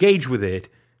players engage with it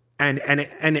and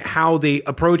how they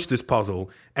approach this puzzle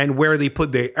and where they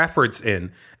put their efforts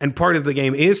in. And part of the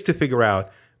game is to figure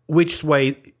out which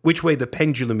way the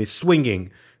pendulum is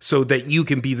swinging, so that you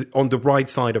can be on the right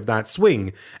side of that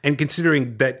swing. And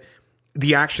considering that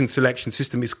the action selection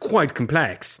system is quite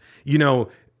complex,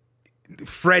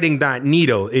 threading that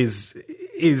needle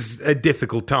is a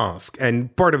difficult task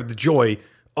and part of the joy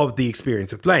of the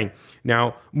experience of playing.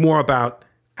 Now, more about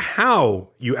how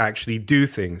you actually do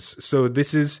things. So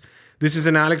this is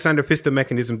an Alexander Pfister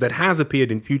mechanism that has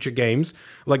appeared in future games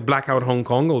like Blackout Hong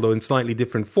Kong, although in slightly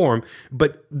different form.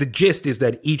 But the gist is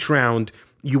that each round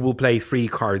you will play 3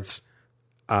 cards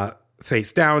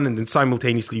face down and then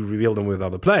simultaneously reveal them with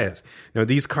other players. Now,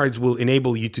 these cards will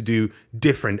enable you to do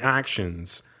different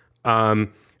actions.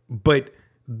 But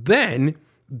then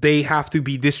they have to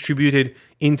be distributed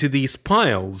into these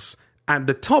piles at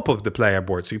the top of the player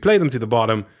board. So you play them to the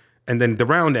bottom, and then the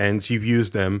round ends, you've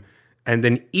used them, and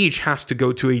then each has to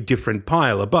go to a different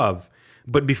pile above.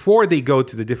 But before they go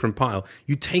to the different pile,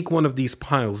 you take one of these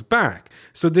piles back.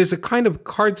 So there's a kind of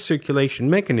card circulation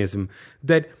mechanism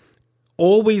that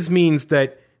always means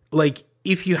that, like,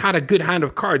 if you had a good hand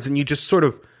of cards and you just sort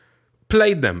of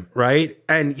played them, right,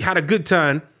 and you had a good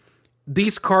turn,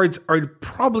 these cards are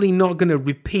probably not going to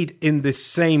repeat in the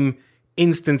same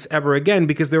instance ever again,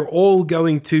 because they're all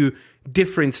going to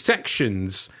different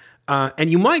sections.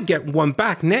 And you might get one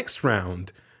back next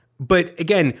round. But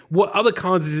again, what other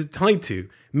cards is it tied to?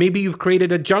 Maybe you've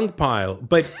created a junk pile,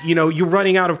 but you're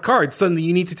running out of cards. Suddenly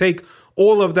you need to take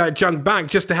all of that junk back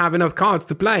just to have enough cards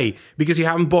to play because you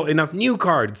haven't bought enough new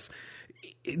cards.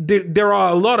 There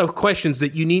are a lot of questions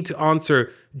that you need to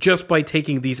answer just by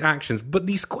taking these actions. But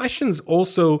these questions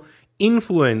also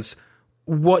influence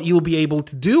what you'll be able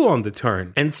to do on the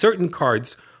turn. And certain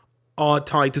cards are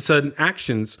tied to certain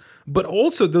actions, but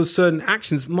also those certain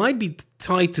actions might be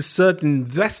tied to certain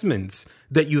investments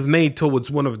that you've made towards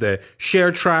one of the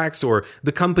share tracks or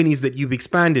the companies that you've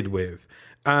expanded with.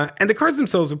 And the cards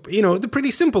themselves, they're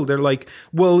pretty simple. They're like,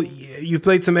 well, you've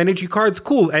played some energy cards.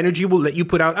 Cool. Energy will let you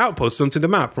put out outposts onto the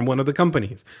map from one of the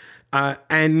companies.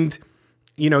 And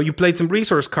you played some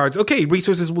resource cards. Okay,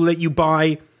 resources will let you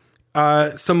buy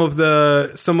some of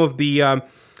the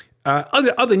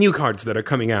other new cards that are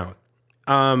coming out.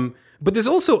 But there's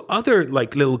also other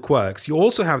like little quirks. You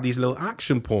also have these little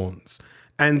action pawns,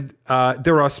 and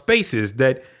there are spaces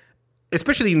that,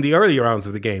 especially in the early rounds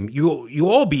of the game, you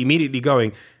all be immediately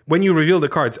going, when you reveal the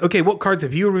cards, okay, what cards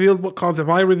have you revealed? What cards have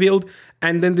I revealed?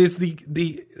 And then there's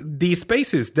the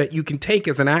spaces that you can take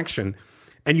as an action,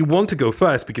 and you want to go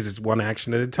first because it's one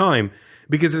action at a time.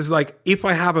 Because it's like, if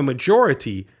I have a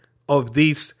majority of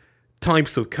these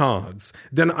types of cards,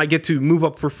 then I get to move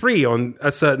up for free on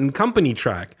a certain company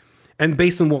track. And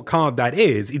based on what card that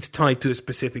is, it's tied to a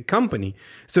specific company.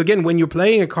 So again, when you're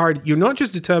playing a card, you're not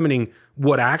just determining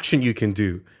what action you can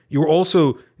do. You're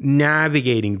also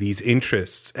navigating these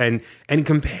interests and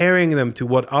comparing them to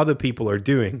what other people are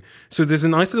doing. So there's a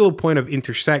nice little point of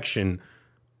intersection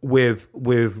with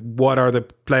what other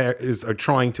players are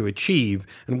trying to achieve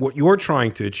and what you're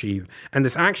trying to achieve. And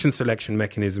this action selection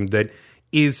mechanism that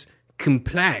is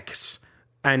complex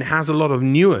and has a lot of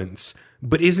nuance,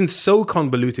 but isn't so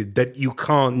convoluted that you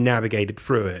can't navigate it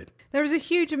through it. There is a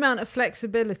huge amount of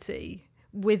flexibility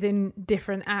within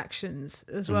different actions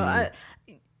as well.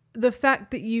 The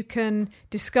fact that you can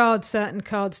discard certain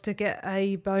cards to get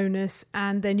a bonus,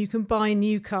 and then you can buy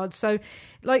new cards. So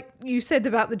like you said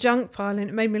about the junk pile, and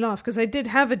it made me laugh because I did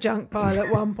have a junk pile at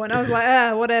one point. I was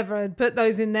like, whatever, I'd put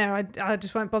those in there. I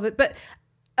just won't bother. But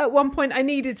at one point I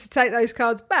needed to take those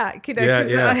cards back,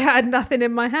 because Yeah. I had nothing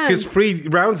in my hand. Because 3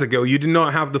 rounds ago, you did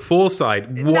not have the foresight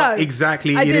what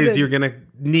exactly it is you're going to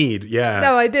need. Yeah.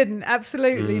 No, I didn't.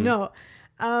 Absolutely not.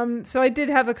 So I did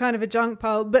have a kind of a junk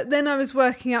pile, but then I was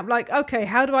working up like, okay,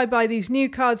 how do I buy these new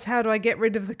cards? How do I get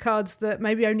rid of the cards that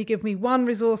maybe only give me 1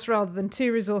 resource rather than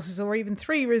 2 resources or even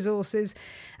 3 resources?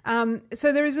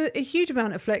 So there is a huge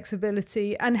amount of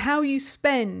flexibility, and how you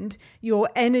spend your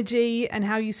energy and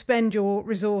how you spend your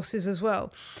resources as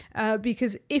well.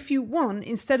 Because if you want,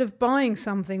 instead of buying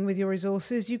something with your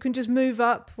resources, you can just move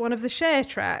up one of the share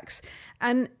tracks.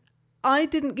 And I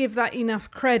didn't give that enough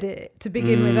credit to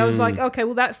begin with. I was like, okay,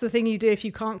 well, that's the thing you do if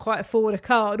you can't quite afford a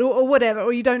card or whatever,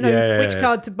 or you don't know which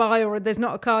card to buy, or there's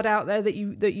not a card out there that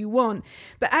you want.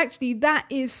 But actually, that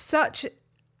is such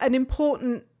an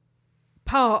important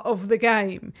part of the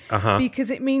game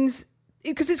because it means,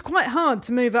 because it's quite hard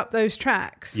to move up those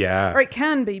tracks. Yeah. Or it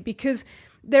can be, because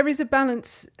there is a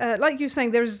balance, like you were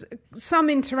saying, there's some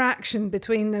interaction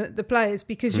between the players,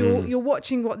 because you're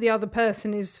watching what the other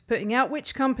person is putting out,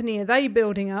 which company are they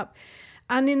building up.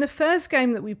 And in the first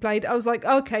game that we played, I was like,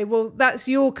 okay, well, that's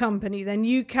your company, then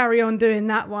you carry on doing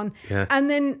that one. Yeah. And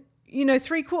then,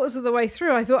 3/4 of the way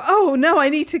through, I thought, oh no, I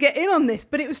need to get in on this.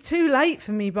 But it was too late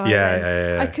for me by then.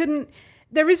 Yeah. I couldn't.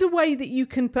 There is a way that you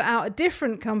can put out a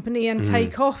different company and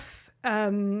take off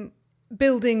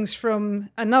buildings from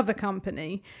another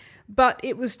company, but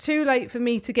it was too late for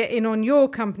me to get in on your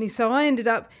company, so I ended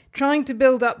up trying to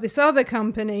build up this other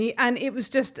company, and it was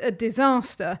just a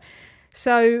disaster.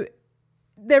 So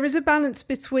there is a balance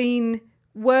between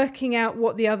working out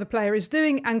what the other player is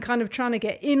doing and kind of trying to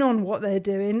get in on what they're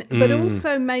doing, but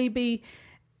also maybe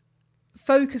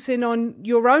focusing on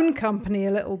your own company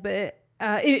a little bit.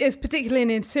 It's particularly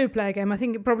in a 2-player game. I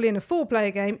think probably in a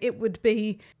 4-player game, it would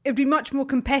be much more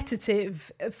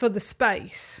competitive for the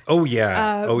space. Oh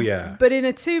yeah. But in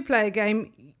a 2-player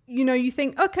game, you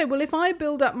think, okay, well, if I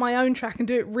build up my own track and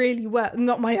do it really well,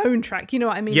 not my own track, you know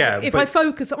what I mean? Yeah. If I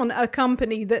focus on a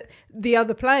company that the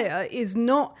other player is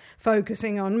not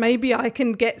focusing on, maybe I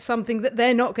can get something that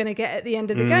they're not going to get at the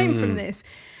end of the game from this.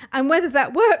 And whether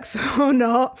that works or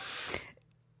not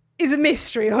is a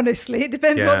mystery, honestly. It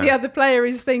depends what the other player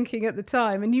is thinking at the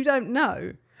time, and you don't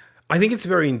know. I think it's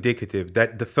very indicative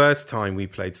that the first time we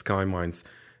played Skymines,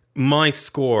 my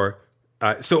score,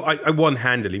 so I won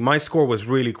handily. My score was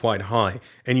really quite high,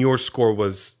 and your score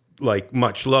was like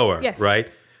much lower,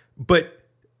 right? But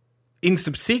in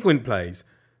subsequent plays,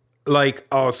 like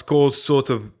our scores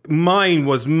mine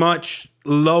was much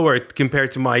lower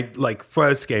compared to my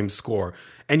first game score,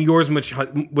 and yours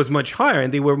was much higher,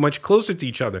 and they were much closer to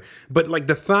each other. But like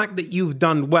the fact that you've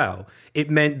done well, it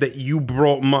meant that you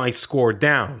brought my score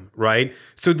down, right?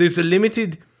 So there's a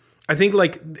limited, I think,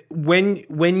 like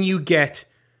when you get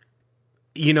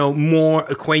more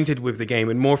acquainted with the game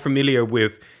and more familiar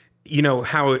with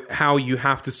how you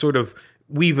have to sort of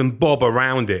weave and bob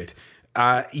around it,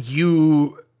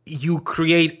 you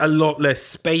create a lot less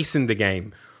space in the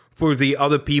game for the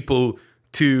other people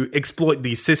to exploit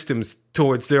these systems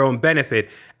towards their own benefit.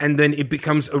 And then it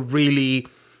becomes a really,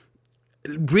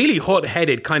 really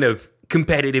hot-headed kind of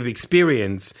competitive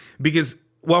experience, because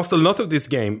whilst a lot of this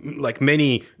game, like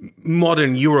many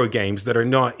modern Euro games that are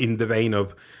not in the vein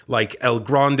of like El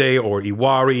Grande or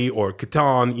Iwari or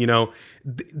Catan,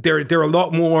 they're a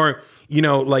lot more,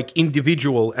 like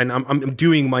individual, and I'm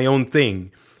doing my own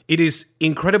thing. It is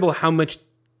incredible how much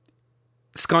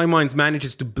Skymines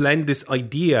manages to blend this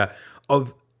idea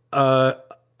of a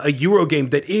Euro game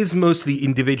that is mostly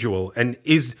individual and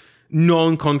is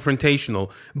non-confrontational,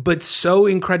 but so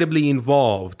incredibly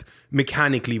involved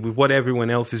mechanically with what everyone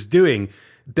else is doing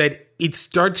that it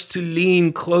starts to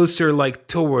lean closer like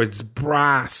towards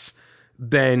brass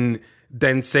than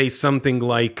say something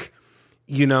like,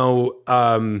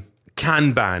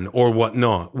 Kanban or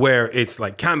whatnot, where it's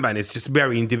like Kanban is just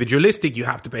very individualistic. You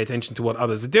have to pay attention to what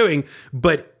others are doing,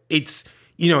 but it's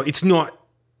not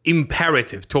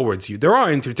imperative towards you. There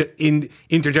are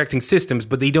interjecting systems,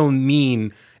 but they don't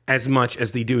mean as much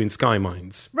as they do in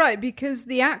Skymines. Right, because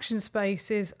the action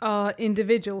spaces are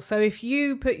individual. So if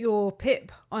you put your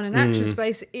pip on an action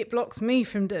space, it blocks me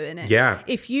from doing it. Yeah.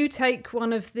 If you take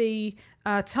one of the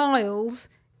tiles,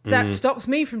 that stops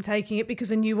me from taking it,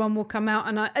 because a new one will come out.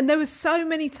 And there was so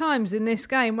many times in this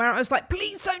game where I was like,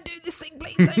 please don't do this thing,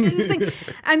 please don't do this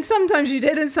thing. And sometimes you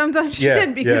did and sometimes you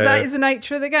didn't, because that is the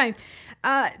nature of the game.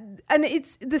 And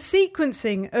it's the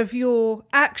sequencing of your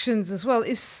actions as well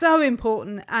is so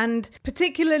important. And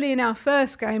particularly in our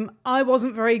first game, I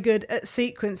wasn't very good at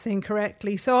sequencing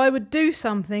correctly. So I would do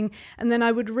something and then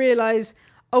I would realise,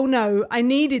 oh no, I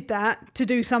needed that to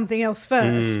do something else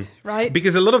first, right?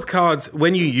 Because a lot of cards,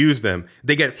 when you use them,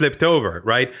 they get flipped over,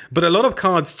 right? But a lot of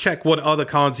cards check what other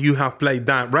cards you have played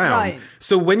that round. Right.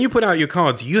 So when you put out your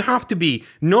cards, you have to be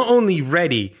not only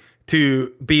ready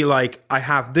to be like, I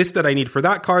have this that I need for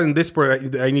that card and this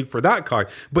that I need for that card,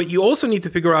 but you also need to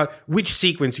figure out which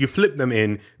sequence you flip them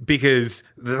in, because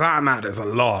that matters a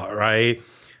lot, right?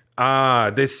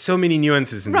 There's so many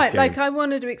nuances in this game. Right, like I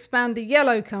wanted to expand the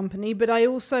yellow company, but I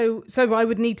also, so I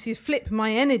would need to flip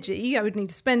my energy. I would need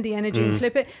to spend the energy and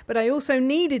flip it, but I also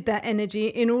needed that energy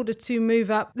in order to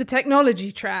move up the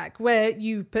technology track, where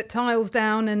you put tiles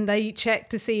down and they check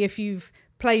to see if you've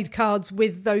played cards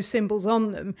with those symbols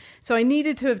on them. So I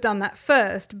needed to have done that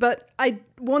first, but I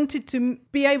wanted to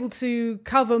be able to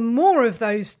cover more of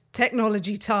those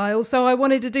technology tiles. So I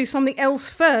wanted to do something else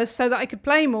first so that I could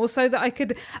play more, so that I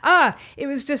could, it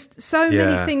was just so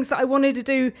many things that I wanted to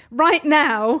do right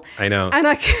now. I know. And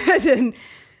I couldn't.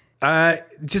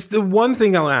 Just the one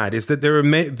thing I'll add is that there are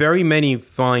very many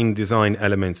fine design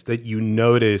elements that you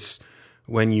notice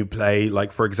when you play.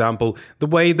 Like, for example, the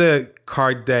way the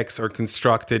card decks are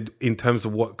constructed in terms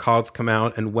of what cards come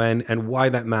out and when and why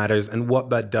that matters and what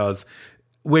that does,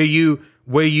 where you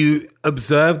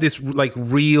observe this like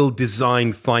real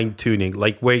design fine tuning,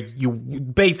 like where you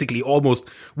basically almost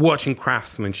watching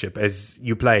craftsmanship as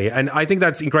you play. And I think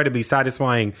that's incredibly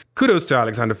satisfying. Kudos to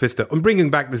Alexander Pfister on bringing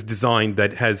back this design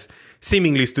that has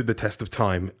seemingly stood the test of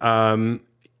time.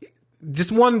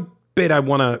 Just one bit I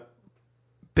want to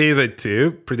pivot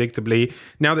to, predictably,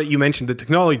 now that you mentioned the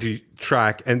technology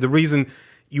track, and the reason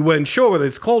you weren't sure whether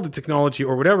it's called the technology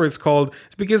or whatever it's called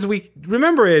is because we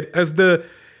remember it as the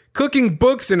Cooking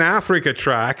Books in Africa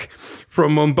track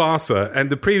from Mombasa and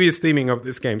the previous theming of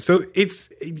this game. So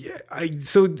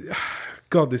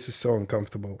God, this is so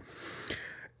uncomfortable.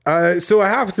 So I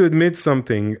have to admit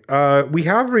something. We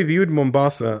have reviewed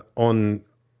Mombasa on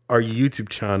our YouTube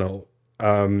channel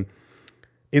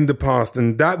in the past,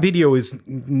 and that video is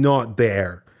not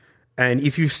there. And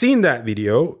if you've seen that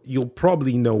video, you'll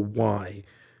probably know why.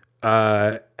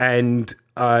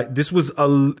 This was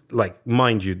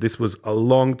mind you, this was a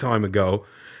long time ago.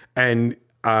 And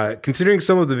considering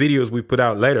some of the videos we put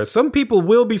out later, some people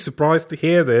will be surprised to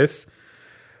hear this.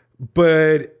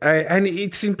 But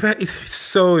it's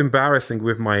so embarrassing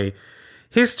with my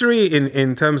history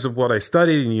in terms of what I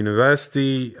studied in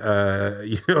university.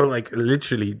 Like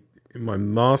literally my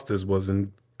master's was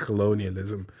in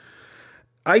colonialism.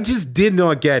 I just did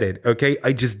not get it, okay?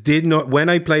 I just did not. When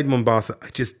I played Mombasa, I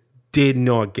just did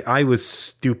not get. I was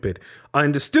stupid. I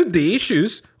understood the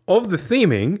issues of the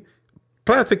theming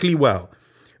perfectly well,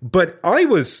 but I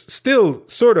was still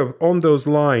sort of on those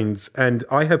lines, and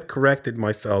I have corrected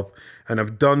myself and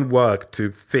I've done work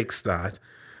to fix that.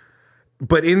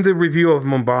 But in the review of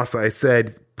Mombasa, I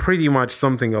said pretty much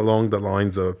something along the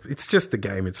lines of, it's just a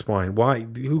game, it's fine. Why?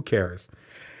 Who cares?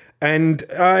 And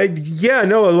a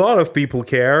lot of people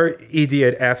care.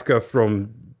 Idiot Efka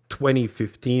from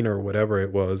 2015 or whatever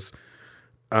it was.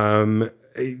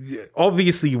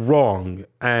 Obviously wrong.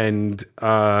 And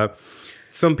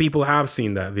some people have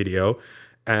seen that video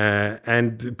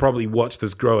and probably watched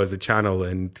us grow as a channel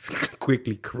and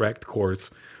quickly correct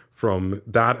course from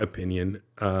that opinion.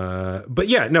 But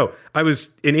yeah, no, I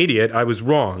was an idiot. I was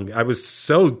wrong. I was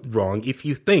so wrong. If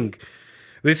you think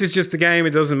this is just a game, it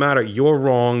doesn't matter, you're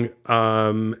wrong.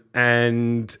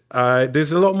 And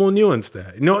there's a lot more nuance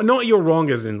there. Not you're wrong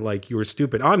as in like you're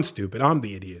stupid. I'm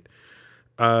the idiot.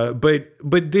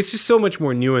 But there's just so much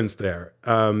more nuance there.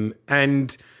 And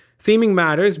theming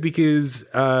matters because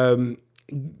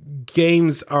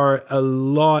games are a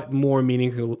lot more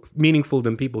meaningful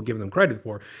than people give them credit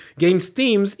for. Games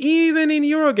themes, even in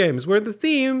Eurogames, where the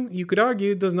theme, you could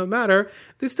argue, does not matter,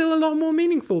 they're still a lot more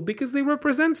meaningful because they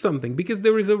represent something, because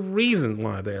there is a reason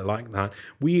why they're like that.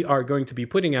 We are going to be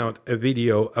putting out a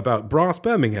video about Brass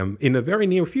Birmingham in the very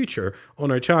near future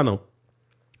on our channel.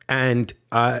 And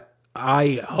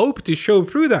I hope to show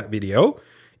through that video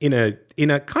in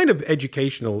a kind of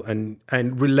educational and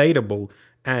relatable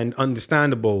and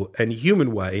understandable and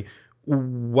human way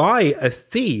why a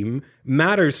theme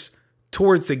matters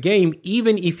towards a game,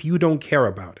 even if you don't care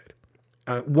about it.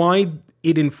 Why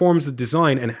it informs the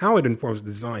design and how it informs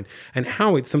the design and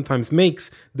how it sometimes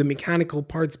makes the mechanical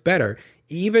parts better.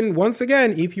 Even, once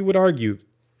again, if you would argue,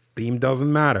 theme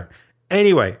doesn't matter.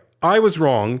 Anyway, I was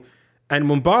wrong. And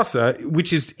Mombasa,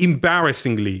 which is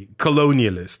embarrassingly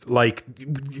colonialist, like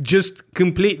just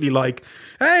completely like,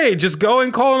 hey, just go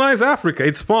and colonize Africa.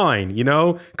 It's fine,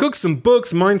 cook some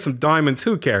books, mine some diamonds.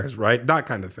 Who cares, right? That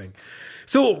kind of thing.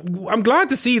 So I'm glad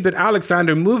to see that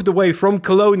Alexander moved away from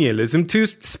colonialism to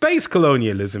space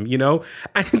colonialism, you know?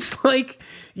 And it's like,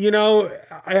 you know,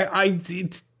 I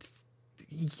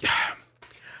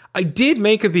did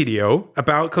make a video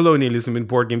about colonialism in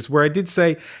board games where I did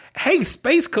say, hey,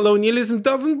 space colonialism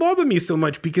doesn't bother me so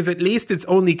much because at least it's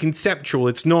only conceptual,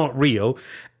 it's not real.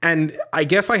 And I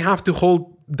guess I have to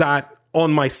hold that on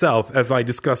myself as I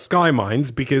discuss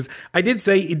Skymines, because I did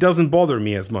say it doesn't bother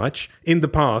me as much in the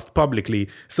past publicly.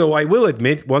 So I will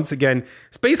admit, once again,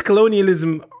 space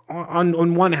colonialism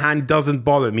on one hand doesn't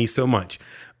bother me so much.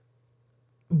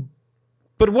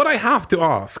 But what I have to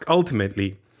ask,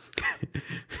 ultimately,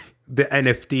 the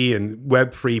NFT and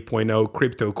Web 3.0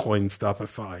 crypto coin stuff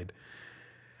aside,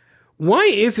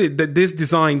 why is it that this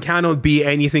design cannot be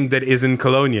anything that isn't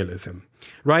colonialism,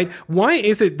 right? Why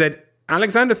is it that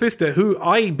Alexander Pfister, who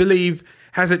I believe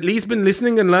has at least been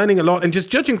listening and learning a lot, and just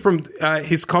judging from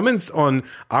his comments on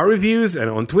our reviews and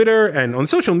on Twitter and on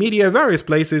social media, various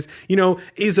places, you know,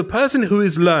 is a person who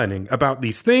is learning about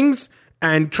these things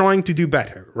and trying to do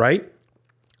better, right?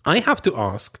 I have to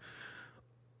ask,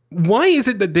 why is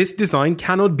it that this design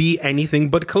cannot be anything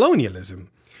but colonialism?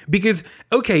 Because,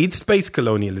 okay, it's space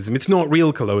colonialism. It's not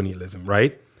real colonialism,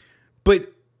 right?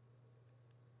 But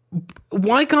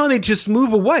why can't it just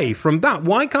move away from that?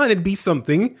 Why can't it be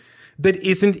something that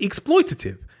isn't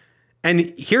exploitative?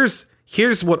 And here's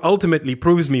what ultimately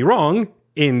proves me wrong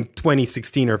in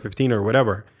 2016 or 15 or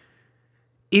whatever.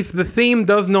 If the theme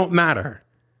does not matter,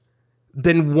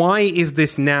 then why is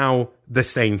this now the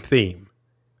same theme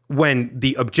when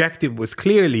the objective was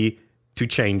clearly to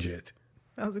change it?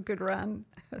 That was a good rant.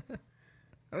 That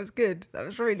was good. That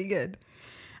was really good.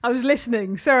 I was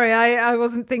listening. Sorry, I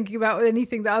wasn't thinking about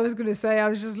anything that I was going to say. I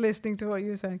was just listening to what you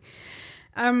were saying.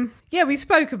 Yeah, we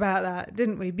spoke about that,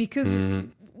 didn't we? Because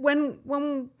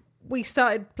when we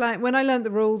started playing, when I learned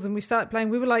the rules and we started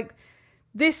playing, we were like,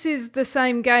 this is the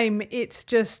same game. It's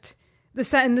just the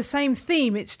same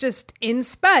theme. It's just in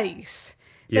space.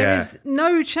 Yeah. There is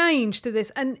no change to this.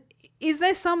 And is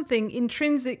there something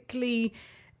intrinsically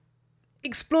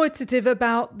exploitative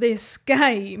about this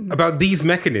game, about these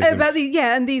mechanisms,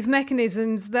 and these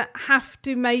mechanisms that have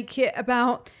to make it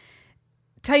about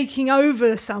taking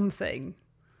over something?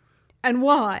 And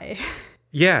why?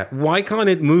 Yeah, why can't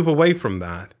it move away from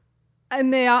that?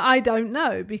 And I don't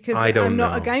know, because I'm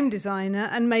not a game designer,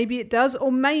 and maybe it does,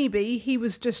 or maybe he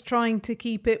was just trying to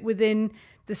keep it within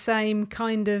the same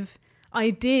kind of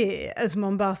idea as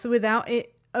Mombasa without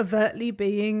it overtly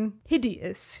being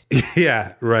hideous.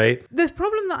 Yeah, right. The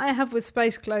problem that I have with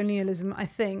space colonialism, I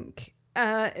think,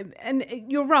 and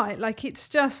you're right, like it's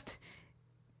just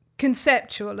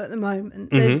conceptual at the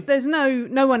moment. There's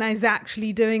no one is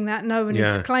actually doing that. No one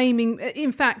is claiming.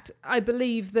 In fact, I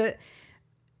believe that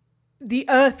the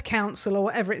Earth Council, or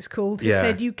whatever it's called, has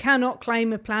said you cannot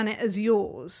claim a planet as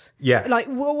yours. Yeah. Like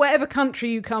whatever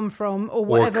country you come from, or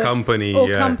whatever. Or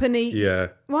company. Yeah.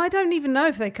 Well, I don't even know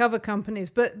if they cover companies,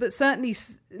 but certainly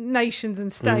nations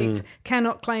and states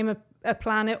cannot claim a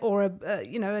planet or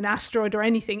an asteroid or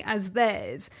anything as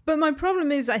theirs. But my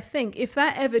problem is, I think if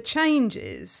that ever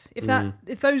changes,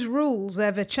 if those rules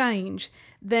ever change,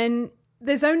 then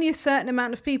there's only a certain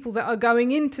amount of people that are going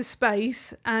into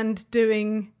space and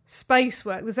doing space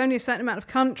work. There's only a certain amount of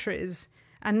countries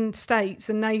and states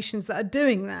and nations that are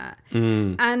doing that.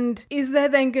 And is there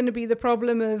then going to be the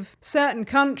problem of certain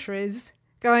countries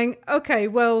going, okay,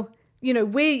 well, you know,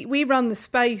 we run the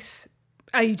space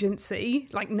agency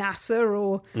like NASA,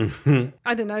 or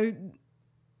I don't know,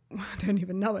 I don't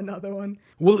even know another one.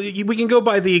 Well, we can go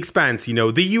by the expanse, you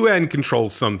know, the UN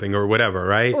controls something or whatever,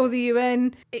 right? Or the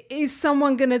UN. Is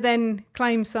someone going to then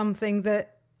claim something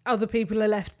that other people are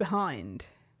left behind?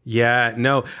 Yeah,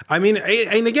 no. I mean,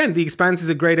 and again, The Expanse is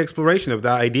a great exploration of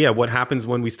that idea. What happens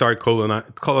when we start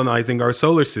colonizing our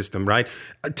solar system, right?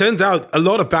 It turns out a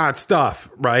lot of bad stuff,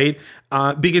 right?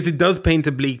 Because it does paint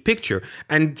a bleak picture.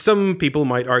 And some people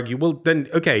might argue, well, then,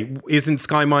 okay, isn't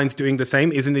Skymines doing the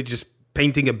same? Isn't it just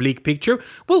painting a bleak picture?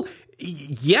 Well,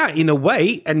 yeah, in a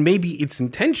way, and maybe it's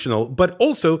intentional, but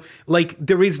also, like,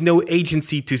 there is no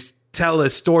agency to tell a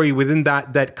story within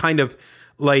that kind of,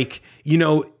 like, you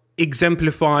know,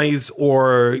 exemplifies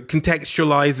or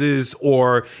contextualizes,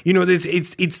 or, you know,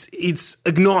 it's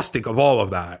agnostic of all of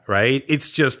that, right?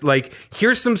 It's just like,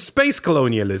 here's some space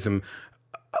colonialism.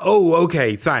 Oh,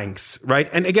 okay, thanks, right?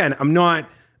 And again, I'm not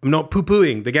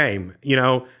poo-pooing the game, you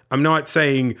know. I'm not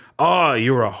saying, oh,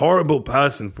 you're a horrible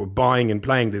person for buying and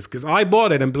playing this, because I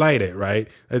bought it and played it, right?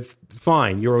 It's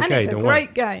fine, you're okay, don't worry.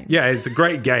 It's a great game. Yeah, it's a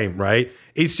great game, right?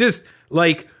 It's just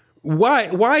like,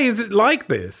 why is it like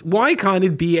this? Why can't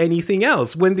it be anything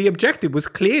else when the objective was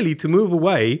clearly to move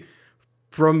away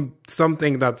from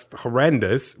something that's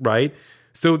horrendous, right?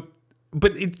 So,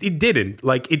 but it didn't.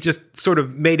 Like, it just sort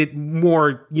of made it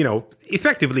more,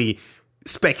 effectively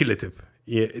speculative.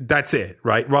 Yeah, that's it,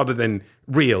 right? Rather than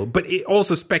real. But it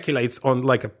also speculates on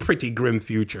like a pretty grim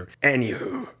future.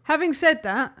 Anywho. Having said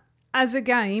that, as a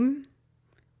game,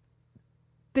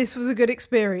 this was a good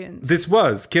experience. This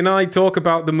was. Can I talk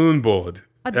about the moon board?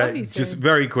 I'd love you to. Just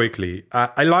very quickly.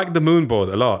 I like the moon board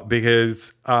a lot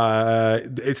because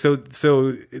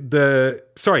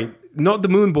not the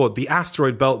moon board, the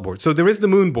asteroid belt board. So there is the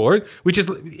moon board, which is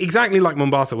exactly like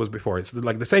Mombasa was before. It's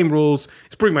like the same rules.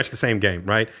 It's pretty much the same game,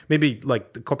 right? Maybe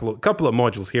like a couple of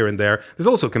modules here and there. There's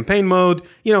also campaign mode,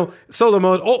 solo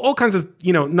mode, all kinds of,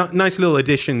 nice little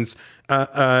additions.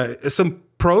 Some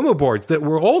promo boards that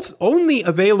were only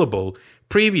available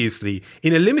previously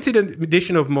in a limited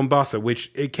edition of Mombasa,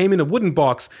 which it came in a wooden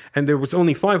box and there was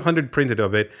only 500 printed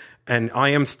of it. And I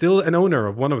am still an owner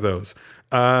of one of those.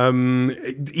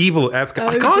 Evil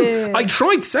FK. I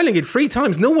tried selling it 3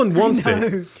 times. No one wants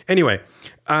it. Anyway,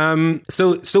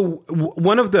 so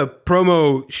one of the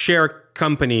promo share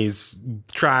companies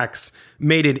tracks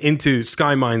made it into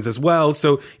Skymines as well.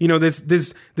 So,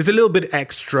 there's a little bit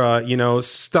extra,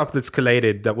 stuff that's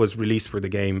collated that was released for the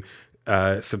game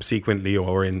subsequently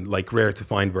or in like rare to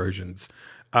find versions.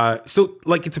 So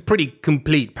like it's a pretty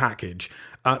complete package.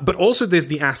 But also there's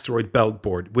the asteroid belt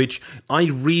board, which I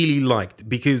really liked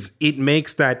because it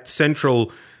makes that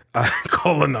central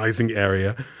colonizing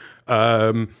area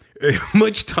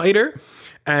much tighter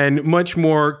and much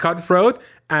more cutthroat.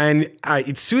 And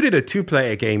it suited a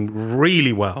 2-player game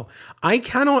really well. I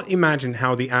cannot imagine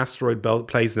how the asteroid belt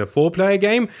plays in a 4-player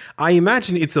game. I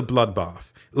imagine it's a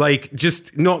bloodbath. Like,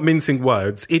 just not mincing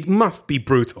words. It must be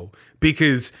brutal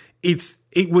because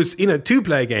it was in a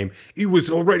 2-player game. It was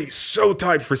already so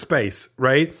tight for space,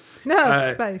 right?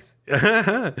 No, space.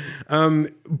 But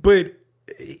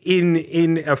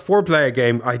in a 4-player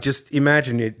game, I just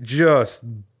imagine it just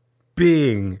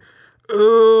being,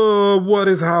 what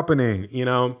is happening,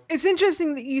 It's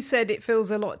interesting that you said it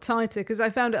feels a lot tighter because I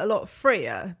found it a lot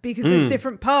freer because there's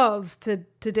different paths to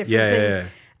different things.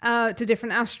 To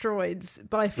different asteroids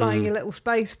by flying a little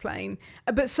space plane.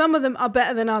 But some of them are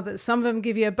better than others. Some of them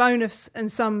give you a bonus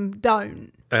and some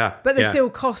don't. But they still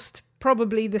cost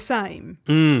probably the same.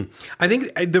 I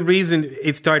think the reason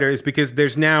it's tighter is because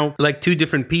there's now like 2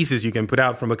 different pieces you can put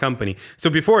out from a company.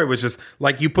 So before it was just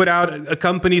like you put out a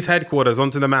company's headquarters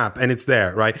onto the map and it's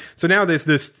there, right? So now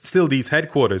there's still these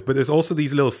headquarters, but there's also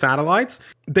these little satellites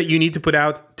that you need to put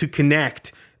out to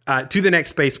connect to the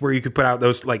next space where you could put out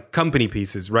those like company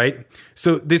pieces, right?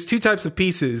 So there's 2 types of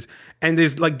pieces and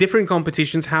there's like different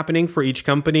competitions happening for each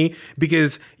company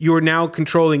because you're now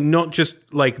controlling not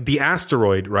just like the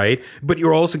asteroid, right? But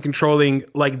you're also controlling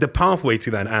like the pathway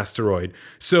to that asteroid.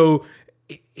 So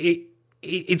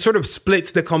it sort of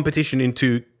splits the competition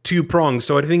into 2 prongs.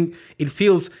 So I think it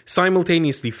feels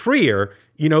simultaneously freer,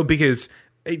 because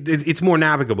it's more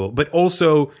navigable, but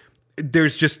also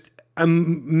there's just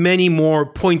many more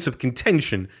points of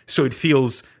contention, so it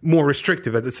feels more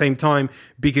restrictive at the same time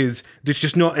because there's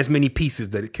just not as many pieces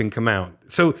that it can come out.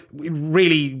 So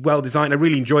really well designed. I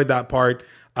really enjoyed that part.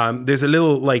 There's a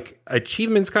little like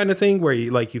achievements kind of thing where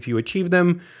you, like if you achieve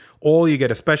them all, you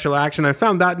get a special action. I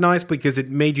found that nice because it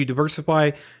made you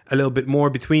diversify a little bit more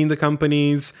between the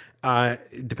companies,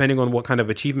 depending on what kind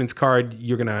of achievements card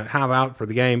you're going to have out for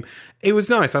the game. It was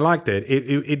nice. I liked it.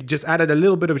 It just added a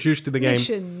little bit of juice to the game.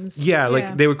 Missions.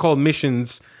 Yeah, they were called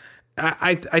missions.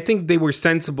 I think they were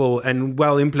sensible and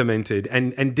well implemented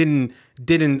and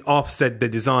didn't offset the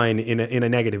design in a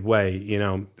negative way,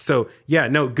 So yeah,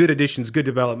 no, good additions, good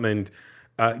development,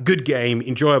 good game,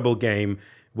 enjoyable game.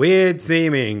 Weird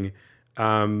theming,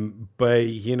 but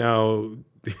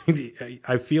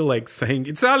I feel like saying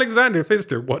it's Alexander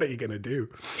Pfister. What are you gonna do?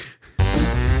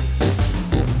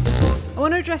 I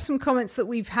want to address some comments that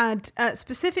we've had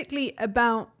specifically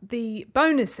about the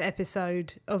bonus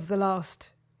episode of the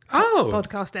last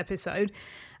podcast episode,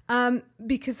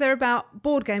 because they're about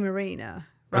Board Game Arena.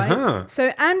 Right.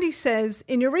 So Andy says,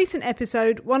 in your recent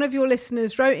episode, one of your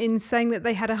listeners wrote in saying that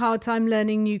they had a hard time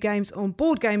learning new games on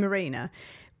Board Game Arena.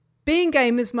 Being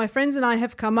gamers, my friends and I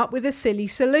have come up with a silly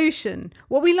solution.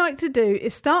 What we like to do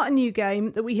is start a new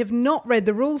game that we have not read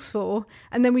the rules for,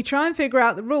 and then we try and figure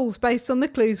out the rules based on the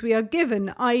clues we are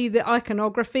given, i.e. the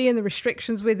iconography and the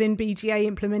restrictions within BGA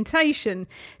implementation.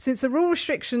 Since the rule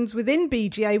restrictions within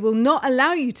BGA will not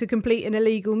allow you to complete an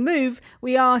illegal move,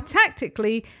 we are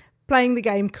tactically playing the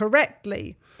game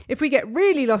correctly. If we get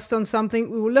really lost on something,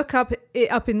 we will look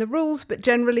it up in the rules, but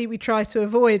generally we try to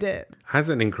avoid it. That's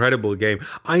an incredible game.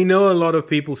 I know a lot of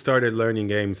people started learning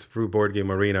games through Board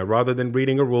Game Arena. Rather than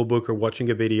reading a rule book or watching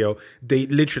a video, they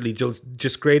literally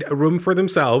just create a room for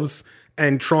themselves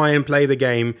and try and play the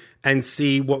game and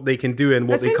see what they can do and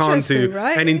what they can't do,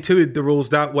 right? And intuit the rules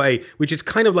that way, which is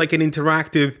kind of like an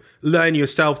interactive learn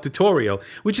yourself tutorial,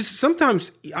 which is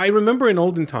sometimes, I remember in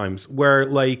olden times where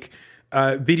like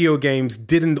video games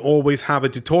didn't always have a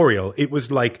tutorial. It was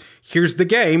like, here's the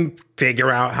game, figure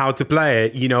out how to play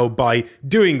it, you know, by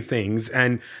doing things.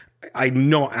 And I'm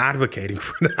not advocating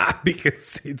for that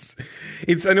because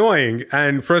it's annoying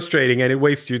and frustrating and it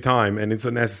wastes your time and it's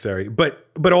unnecessary.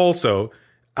 But also,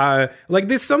 like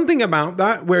there's something about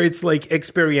that where it's like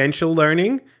experiential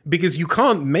learning because you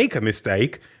can't make a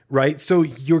mistake, right? So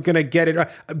you're going to get it right.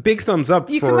 A big thumbs up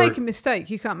You can make a mistake.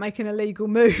 You can't make an illegal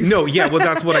move. No, yeah, well,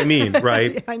 that's what I mean,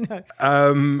 right? Yeah, I know.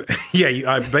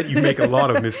 I bet you make a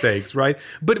lot of mistakes, right?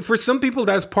 But for some people,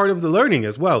 that's part of the learning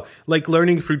as well. Like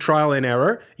learning through trial and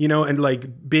error, you know, and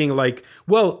like being like,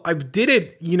 well, I did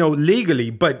it, you know, legally,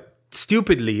 but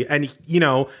stupidly. And, you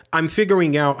know, I'm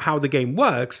figuring out how the game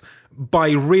works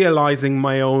by realizing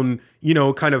my own, you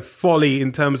know, kind of folly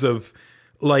in terms of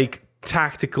like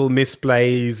tactical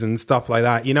misplays and stuff like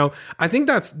that. You know, I think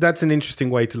that's an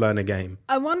interesting way to learn a game.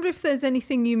 I wonder if there's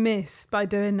anything you miss by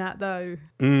doing that, though.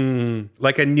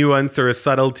 Like a nuance or a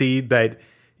subtlety that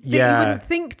you wouldn't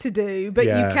think to do, but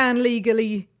you can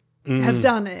legally have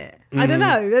done it. I don't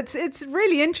know. It's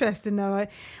really interesting, though.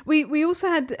 We also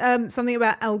had something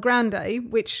about El Grande,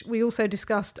 which we also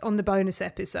discussed on the bonus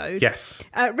episode. Yes.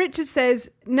 Richard says,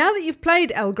 now that you've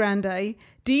played El Grande,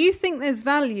 do you think there's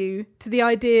value to the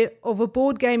idea of a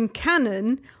board game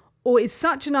canon, or is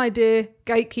such an idea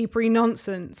gatekeepery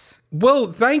nonsense? Well,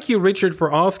 thank you, Richard,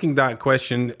 for asking that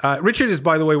question. Richard is,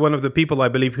 by the way, one of the people I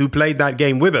believe who played that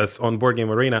game with us on Board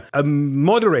Game Arena, a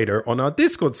moderator on our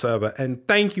Discord server. And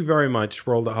thank you very much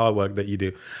for all the hard work that you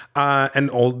do, and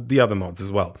all the other mods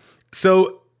as well.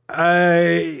 So,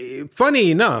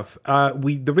 funny enough,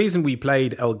 the reason we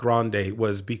played El Grande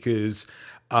was because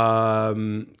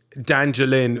Dan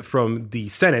Jolin from the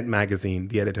Senate magazine,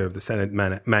 the editor of the Senate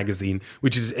magazine,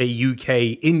 which is a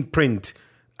UK in-print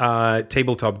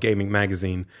tabletop gaming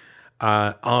magazine,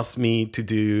 asked me to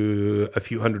do a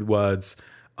few hundred words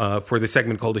for the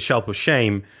segment called The Shelf of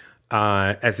Shame,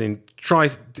 as in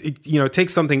take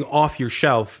something off your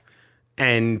shelf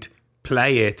and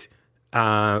play it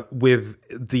with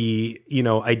the,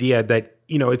 idea that,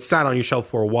 it's sat on your shelf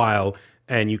for a while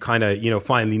and you kind of,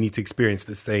 finally need to experience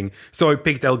this thing. So I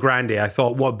picked El Grande. I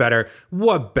thought, what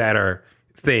better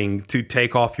thing to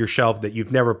take off your shelf that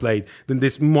you've never played than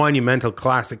this monumental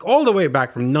classic all the way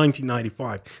back from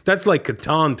 1995. That's like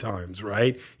Catan times,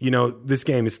 right? This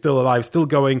game is still alive, still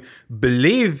going.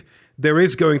 Believe there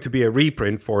is going to be a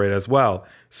reprint for it as well.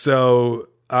 So,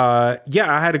 I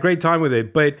had a great time with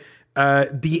it. But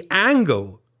the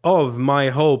angle of my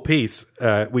whole piece,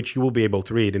 which you will be able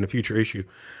to read in a future issue,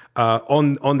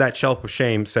 on that Shelf of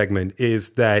Shame segment,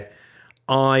 is that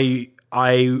I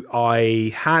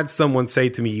had someone say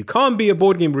to me, you can't be a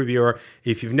board game reviewer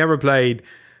if you've never played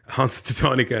Hansa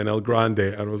Teutonica and El Grande.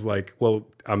 And I was like, well,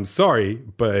 I'm sorry,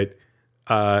 but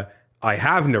I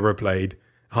have never played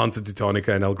Hansa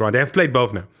Teutonica and El Grande. I've played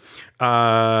both now.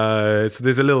 So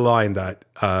there's a little line in that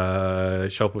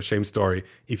Shelf of Shame story.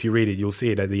 If you read it, you'll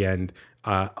see it at the end.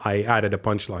 I added a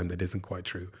punchline that isn't quite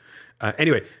true.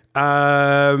 Anyway,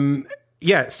 so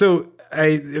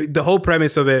the whole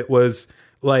premise of it was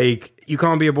like, you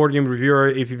can't be a board game reviewer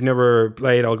if you've never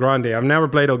played El Grande. I've never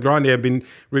played El Grande. I've been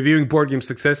reviewing board games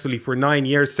successfully for 9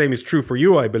 years. Same is true for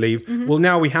you, I believe. Mm-hmm. Well,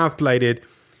 now we have played it.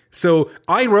 So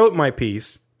I wrote my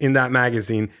piece in that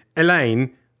magazine.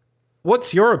 Elaine,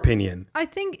 what's your opinion? I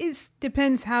think it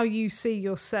depends how you see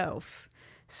yourself.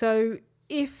 So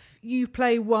if you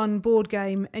play one board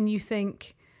game and you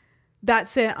think,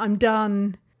 that's it, I'm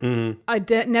done, I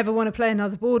never want to play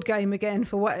another board game again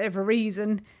for whatever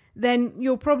reason, then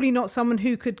you're probably not someone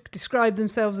who could describe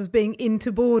themselves as being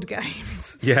into board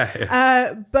games.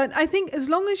 Yeah. But I think as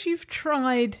long as you've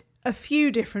tried a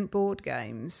few different board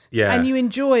games and you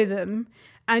enjoy them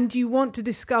and you want to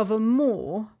discover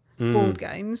more board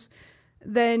games,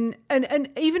 then and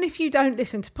even if you don't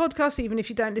listen to podcasts, even if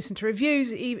you don't listen to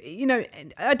reviews,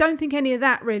 I don't think any of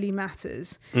that really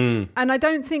matters. And I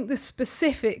don't think the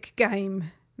specific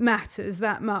game matters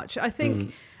that much. I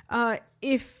think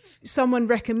if someone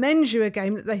recommends you a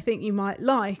game that they think you might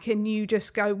like and you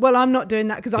just go, well, I'm not doing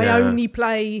that because I only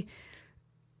play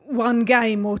one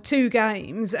game or two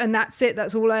games and that's it,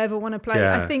 that's all I ever want to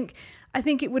play. I think I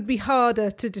think it would be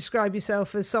harder to describe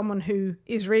yourself as someone who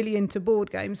is really into board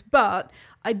games, but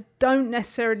I don't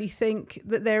necessarily think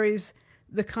that there is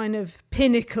the kind of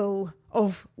pinnacle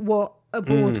of what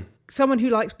a someone who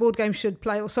likes board games should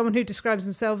play, or someone who describes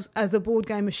themselves as a board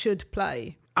gamer should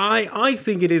play. I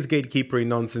think it is gatekeepery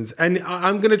nonsense, and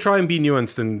I'm going to try and be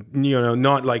nuanced and,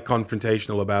 not like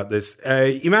confrontational about this.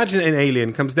 Imagine an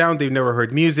alien comes down, they've never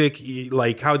heard music,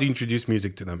 like how do you introduce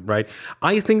music to them, right?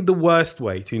 I think the worst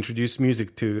way to introduce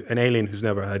music to an alien who's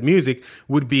never heard music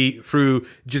would be through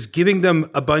just giving them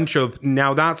a bunch of,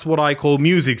 now that's what I call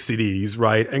music CDs,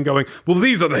 right? And going, well,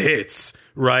 these are the hits,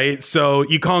 right? So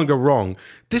you can't go wrong.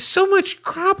 There's so much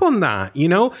crap on that,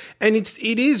 and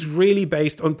it is really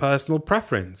based on personal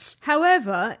preference.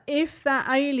 However, if that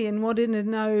alien wanted to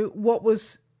know what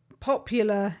was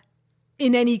popular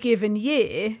in any given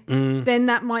year, then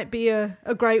that might be a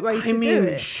great way to do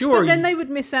it. Sure. But then they would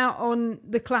miss out on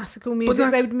the classical music.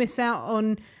 They would miss out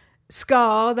on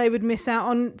ska, they would miss out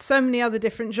on so many other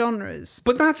different genres.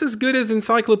 But that's as good as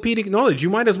encyclopedic knowledge. You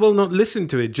might as well not listen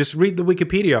to it. Just read the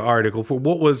Wikipedia article for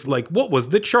what was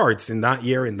the charts in that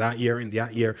year, in that year, in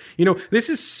that year. This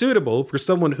is suitable for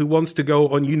someone who wants to go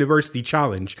on University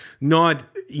Challenge, not,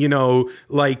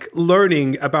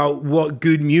 learning about what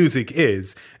good music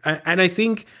is. And I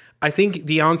think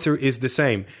the answer is the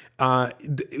same.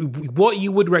 What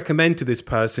you would recommend to this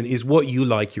person is what you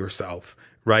like yourself,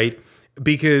 right?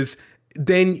 Because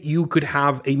then you could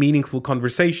have a meaningful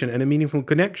conversation and a meaningful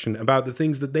connection about the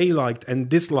things that they liked and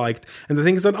disliked and the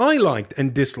things that I liked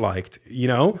and disliked.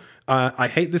 I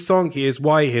hate this song. Here's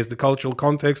why. Here's the cultural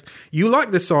context. You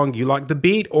like the song. You like the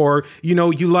beat, or you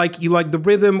like the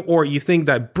rhythm, or you think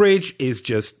that bridge is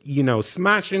just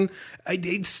smashing.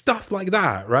 It's stuff like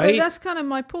that, right? But that's kind of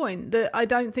my point. That I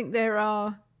don't think there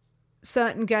are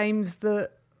certain games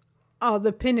that are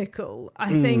the pinnacle. I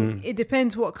think it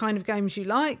depends what kind of games you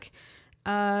like.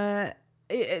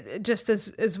 Just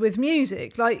as with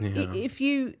music, if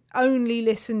you only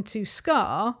listen to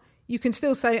ska, you can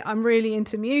still say I'm really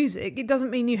into music. It doesn't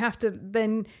mean you have to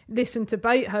then listen to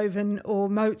Beethoven or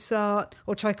Mozart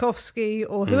or Tchaikovsky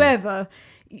or whoever,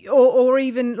 or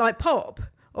even like pop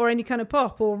or any kind of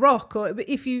pop or rock. But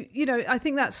if I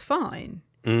think that's fine.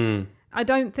 I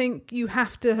don't think you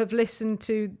have to have listened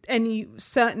to any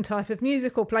certain type of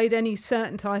music or played any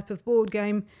certain type of board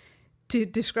game to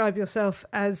describe yourself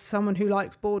as someone who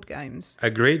likes board games.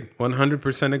 Agreed.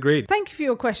 100% agreed. Thank you for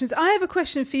your questions. I have a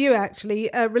question for you, actually,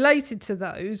 related to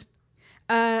those.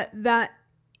 How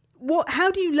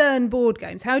do you learn board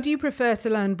games? How do you prefer to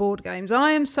learn board games?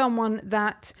 I am someone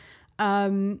that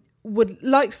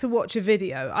likes to watch a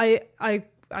video.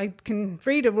 I can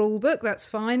read a rule book, that's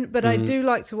fine, but I do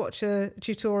like to watch a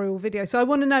tutorial video. So I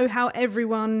want to know how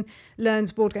everyone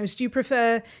learns board games. Do you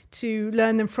prefer to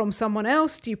learn them from someone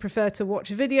else? Do you prefer to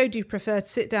watch a video? Do you prefer to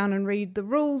sit down and read the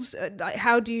rules?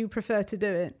 How do you prefer to do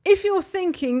it? If you're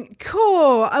thinking,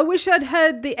 cool, I wish I'd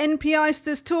heard the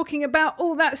NPIsters talking about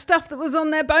all that stuff that was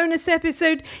on their bonus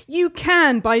episode, you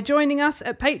can by joining us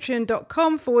at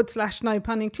patreon.com/no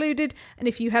pun included. And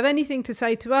if you have anything to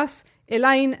say to us,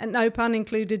 Elaine at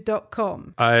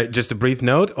nopunincluded.com. Just a brief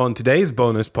note on today's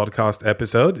bonus podcast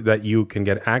episode that you can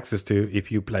get access to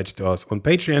if you pledge to us on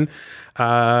Patreon.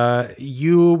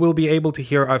 You will be able to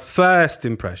hear our first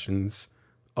impressions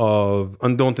of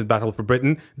Undaunted Battle for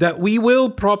Britain that we will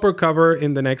proper cover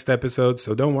in the next episode,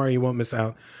 so don't worry, you won't miss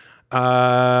out.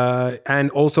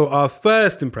 And also our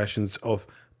first impressions of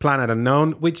Planet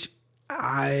Unknown, which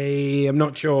I am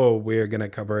not sure we're going to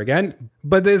cover again.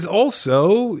 But there's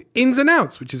also Ins and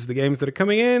Outs, which is the games that are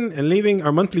coming in and leaving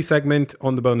our monthly segment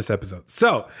on the bonus episode.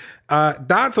 So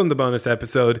that's on the bonus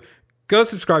episode. Go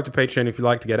subscribe to Patreon if you'd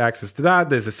like to get access to that.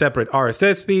 There's a separate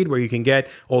RSS feed where you can get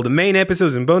all the main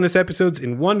episodes and bonus episodes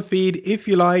in one feed if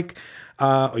you like.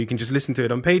 Or you can just listen to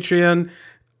it on Patreon.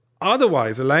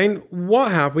 Otherwise, Elaine,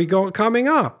 what have we got coming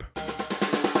up?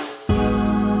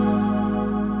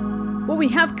 What we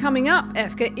have coming up,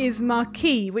 Efka, is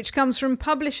Maquis, which comes from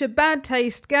publisher Bad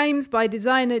Taste Games by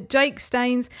designer Jake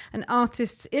Staines and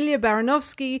artists Ilya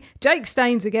Baranovsky, Jake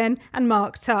Staines again, and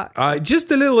Mark Tuck.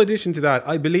 Just a little addition to that.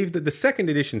 I believe that the second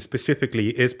edition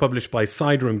specifically is published by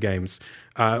Sideroom Games,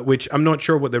 which I'm not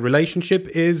sure what the relationship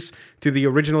is to the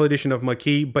original edition of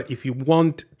Maquis, but if you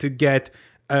want to get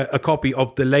a copy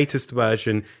of the latest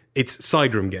version, it's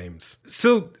Sideroom Games.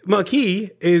 So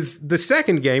Maquis is the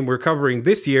second game we're covering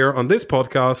this year on this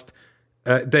podcast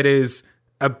that is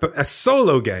a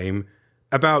solo game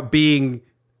about being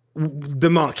the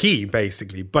Maquis,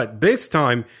 basically. But this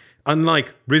time,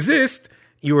 unlike Resist,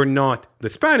 you are not the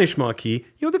Spanish Maquis,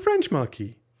 you're the French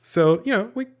Maquis. So,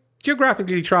 we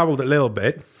geographically traveled a little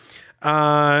bit.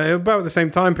 About the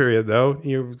same time period, though.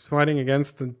 You're fighting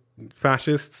against the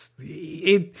fascists.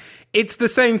 It's the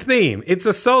same theme. It's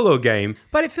a solo game,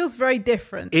 but it feels very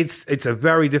different. It's a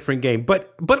very different game,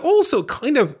 but also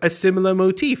kind of a similar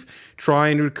motif. Try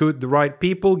and recruit the right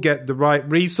people, get the right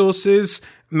resources,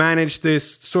 manage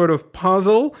this sort of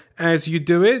puzzle as you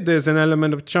do it. There's an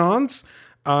element of chance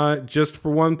just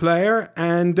for one player,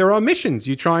 and there are missions.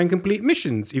 You try and complete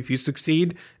missions. If you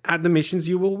succeed at the missions,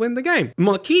 you will win the game.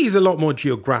 Maquis is a lot more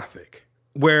geographic,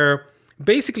 where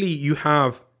basically you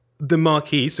have the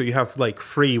Maquis, so you have like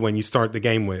free when you start the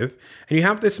game with, and you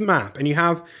have this map, and you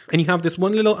have this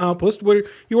one little outpost where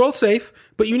you're all safe,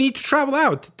 but you need to travel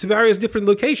out to various different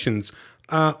locations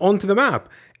onto the map,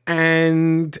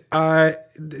 and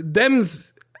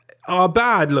them's are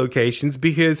bad locations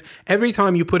because every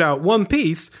time you put out one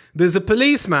piece, there's a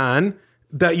policeman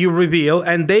that you reveal,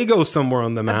 and they go somewhere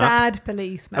on the map.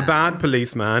 A bad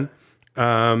policeman.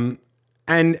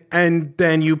 And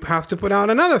then you have to put out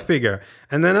another figure,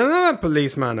 and then another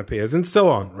policeman appears, and so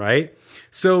on, right?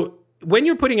 So when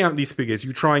you're putting out these figures,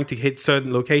 you're trying to hit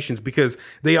certain locations because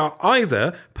they are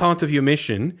either part of your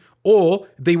mission, or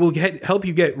they will help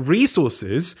you get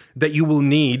resources that you will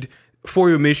need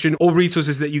for your mission, or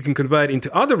resources that you can convert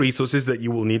into other resources that you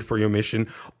will need for your mission,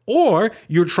 or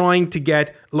you're trying to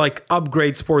get like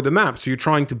upgrades for the map. So you're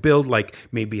trying to build like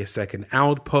maybe a second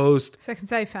outpost, second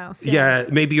safe house. Yeah,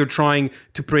 maybe you're trying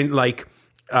to print like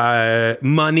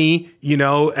money, you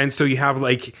know, and so you have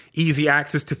like easy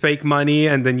access to fake money,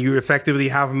 and then you effectively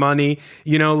have money,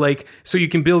 you know, like, so you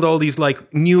can build all these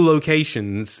like new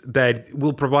locations that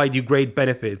will provide you great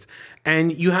benefits,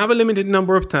 and you have a limited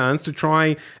number of turns to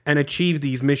try and achieve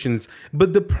these missions.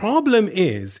 But the problem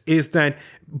is that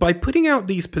by putting out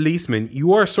these policemen,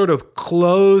 you are sort of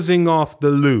closing off the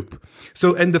loop.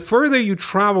 So, and the further you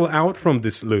travel out from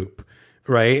this loop,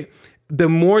 right, the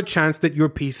more chance that your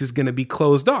piece is going to be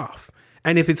closed off.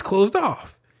 And if it's closed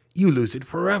off, you lose it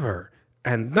forever.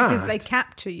 And that because they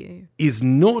capture you is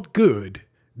not good.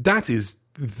 That is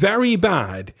very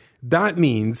bad. That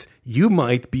means you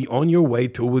might be on your way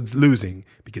towards losing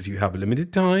because you have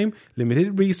limited time,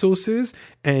 limited resources,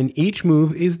 and each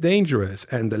move is dangerous.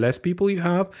 And the less people you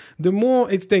have, the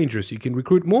more it's dangerous. You can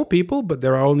recruit more people, but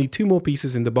there are only 2 more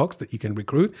pieces in the box that you can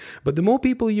recruit. But the more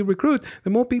people you recruit, the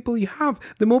more people you have,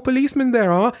 the more policemen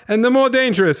there are, and the more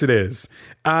dangerous it is.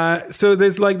 So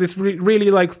there's like this really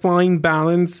like fine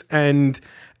balance, and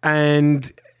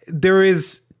there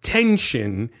is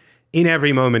tension in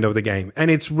every moment of the game, and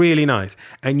it's really nice.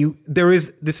 And there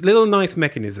is this little nice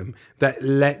mechanism that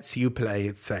lets you play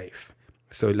it safe.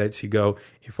 So it lets you go,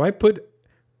 if I put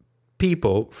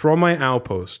people from my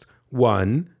outpost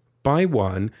one by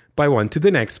one to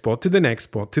the next spot, to the next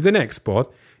spot, to the next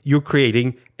spot, you're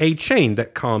creating a chain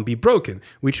that can't be broken,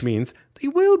 which means they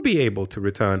will be able to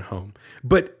return home.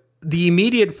 But the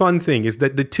immediate fun thing is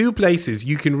that the 2 places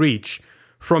you can reach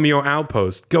from your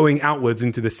outpost going outwards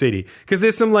into the city, because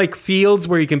there's some like fields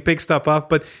where you can pick stuff up,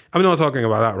 but I'm not talking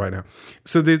about that right now.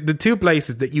 So the 2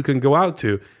 places that you can go out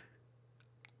to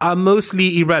are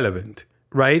mostly irrelevant,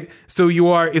 right? So you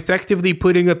are effectively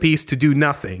putting a piece to do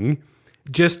nothing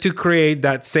just to create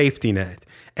that safety net.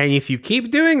 And if you keep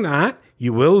doing that,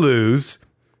 you will lose.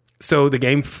 So the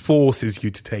game forces you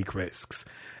to take risks.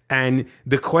 And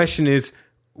the question is,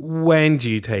 when do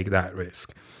you take that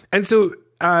risk? And so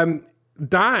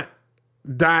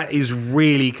that is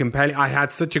really compelling. I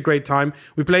had such a great time.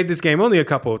 We played this game only a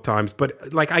couple of times,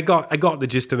 but like I got the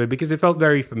gist of it because it felt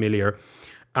very familiar.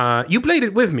 You played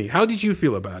it with me. How did you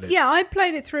feel about it? Yeah, I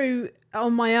played it through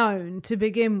on my own to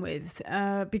begin with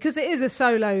because it is a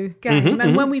solo game.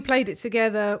 And when we played it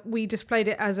together, we just played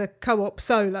it as a co-op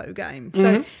solo game.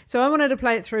 So I wanted to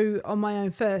play it through on my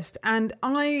own first, and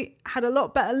I had a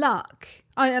lot better luck.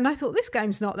 I thought this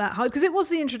game's not that hard because it was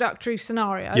the introductory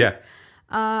scenario. Yeah.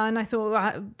 And I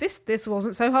thought, this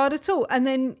wasn't so hard at all. And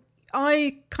then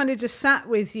I kind of just sat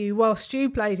with you whilst you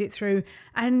played it through,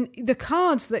 and the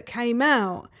cards that came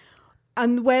out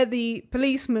and where the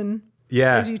policemen,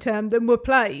 as you termed them, were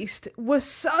placed was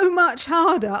so much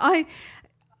harder. I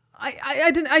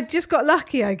just got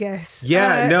lucky, I guess.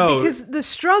 Yeah, because the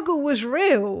struggle was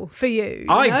real for you.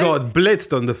 I got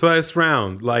blitzed on the first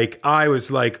round. Like I was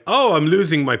like, "Oh, I'm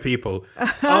losing my people.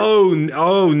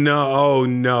 oh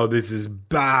no, this is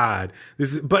bad.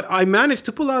 But I managed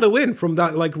to pull out a win from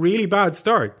that like really bad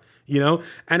start. You know,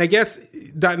 and I guess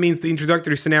that means the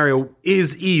introductory scenario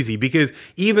is easy because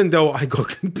even though I got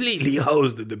completely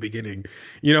hosed at the beginning,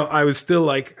 you know, I was still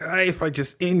like, if I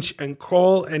just inch and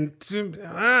crawl and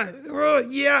yeah.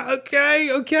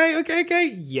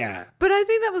 But I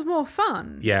think that was more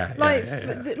fun. Yeah.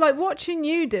 Like watching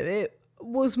you do it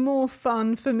was more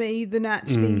fun for me than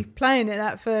actually playing it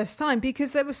that first time,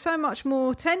 because there was so much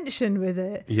more tension with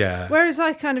it. Yeah. Whereas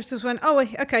I kind of just went, oh,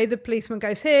 okay, the policeman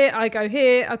goes here, I go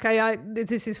here, okay,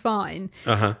 this is fine.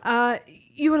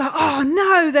 You were like, oh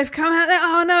no, they've come out there.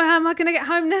 Oh no, how am I going to get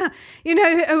home now? You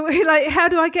know, like, how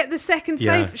do I get the second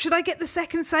safe? Should I get the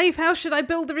second safe? How should I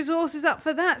build the resources up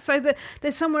for that so that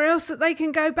there's somewhere else that they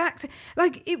can go back to?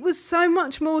 Like, it was so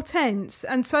much more tense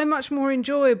and so much more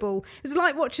enjoyable. It was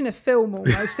like watching a film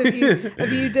almost of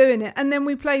you doing it. And then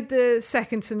we played the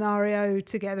second scenario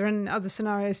together and other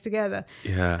scenarios together.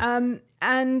 Yeah.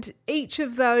 And each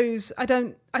of those, I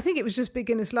think it was just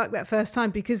beginner's luck that first time,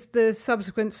 because the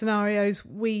subsequent scenarios,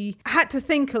 we had to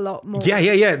think a lot more.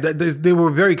 Yeah. They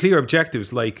were very clear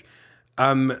objectives. Like,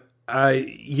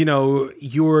 you know,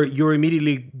 you're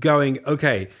immediately going,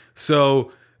 okay,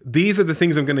 so these are the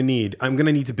things I'm going to need. I'm going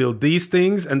to need to build these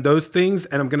things and those things,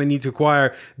 and I'm going to need to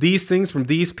acquire these things from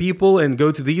these people and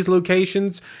go to these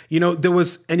locations. You know, there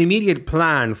was an immediate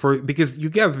plan because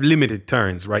you have limited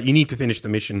turns, right? You need to finish the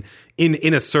mission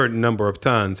in a certain number of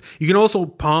turns. You can also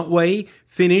partway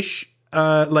finish,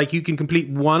 like you can complete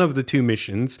one of the two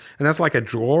missions, and that's like a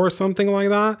draw or something like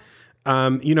that.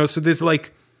 You know, so there's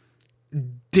like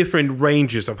different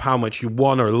ranges of how much you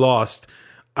won or lost.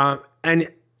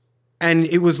 And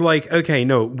it was like, okay,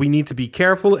 no, we need to be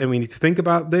careful and we need to think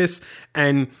about this.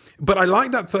 But I like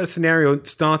that first scenario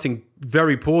starting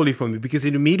very poorly for me, because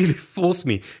it immediately forced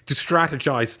me to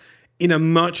strategize in a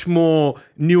much more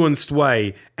nuanced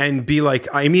way and be like,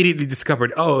 I immediately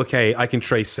discovered, oh, okay, I can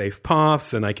trace safe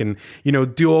paths and I can, you know,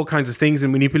 do all kinds of things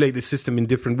and manipulate the system in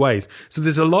different ways. So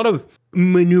there's a lot of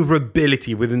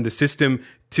maneuverability within the system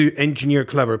to engineer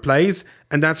clever plays.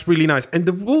 And that's really nice. And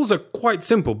the rules are quite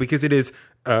simple, because it is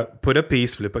put a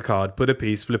piece, flip a card, put a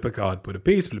piece, flip a card, put a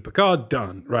piece, flip a card,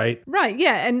 done, right? Right,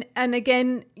 yeah. And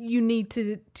again, you need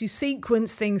to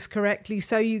sequence things correctly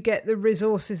so you get the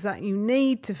resources that you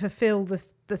need to fulfill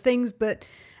the things. But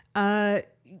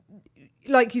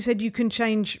like you said, you can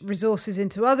change resources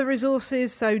into other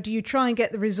resources. So do you try and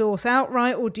get the resource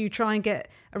outright, or do you try and get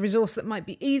a resource that might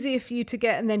be easier for you to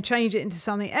get and then change it into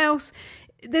something else?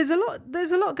 There's a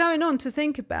lot going on to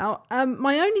think about.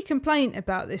 My only complaint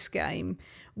about this game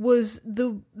was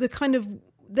the kind of,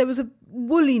 there was a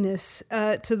woolliness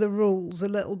to the rules a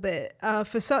little bit.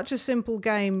 For such a simple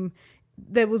game,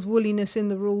 there was woolliness in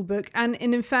the rule book. And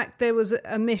in fact, there was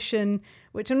a mission,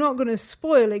 which I'm not going to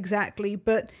spoil exactly,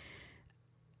 but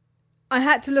I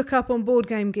had to look up on Board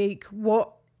Game Geek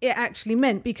what it actually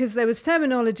meant, because there was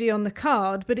terminology on the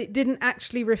card, but it didn't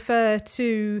actually refer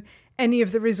to any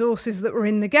of the resources that were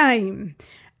in the game.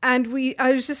 And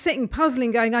I was just sitting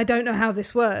puzzling, going, I don't know how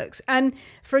this works. And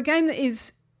for a game that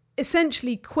is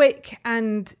essentially quick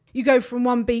and you go from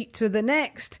one beat to the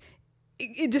next,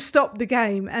 it just stopped the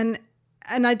game. And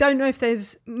I don't know if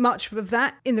there's much of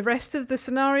that in the rest of the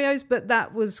scenarios, but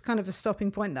that was kind of a stopping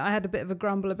point that I had a bit of a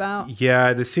grumble about.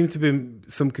 Yeah, there seemed to be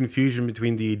some confusion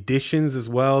between the editions as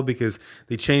well, because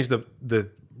they changed the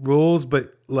rules, but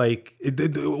like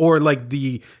or like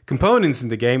the components in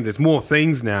the game, there's more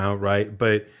things now, right?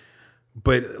 But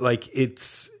like it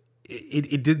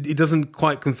doesn't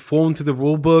quite conform to the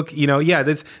rule book, you know. Yeah,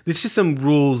 there's just some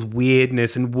rules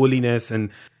weirdness and woolliness,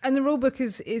 and the rule book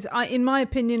is in my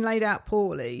opinion laid out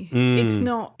poorly. It's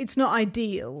not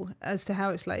ideal as to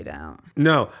how it's laid out.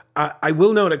 No, I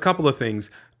will note a couple of things.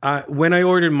 When I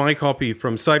ordered my copy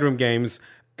from Sideroom Games,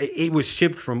 it was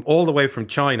shipped from all the way from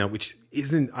China, which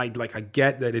isn't, I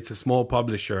get that it's a small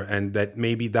publisher and that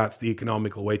maybe that's the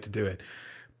economical way to do it,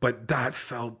 but that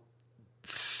felt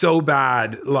so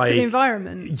bad. Like, the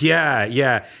environment.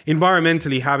 Yeah.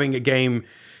 Environmentally, having a game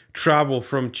travel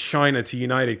from China to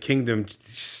United Kingdom,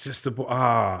 just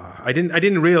I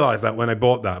didn't realize that when I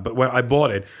bought that, but when I bought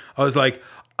it, I was like,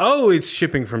 oh, it's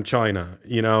shipping from China,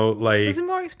 you know, like... Is it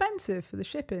more expensive for the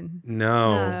shipping?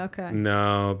 No. Okay.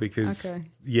 No, because... Okay.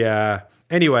 Yeah.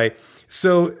 Anyway,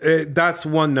 so that's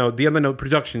one note. The other note,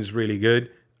 production is really good.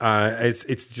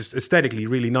 It's just aesthetically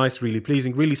really nice, really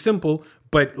pleasing, really simple,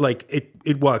 but like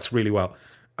it works really well.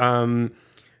 A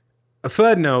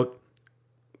third note,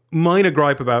 minor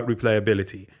gripe about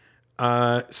replayability.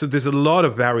 So there's a lot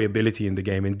of variability in the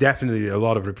game, and definitely a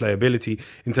lot of replayability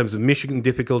in terms of mission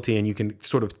difficulty, and you can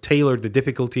sort of tailor the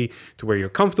difficulty to where you're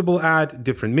comfortable at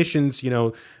different missions, you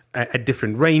know, at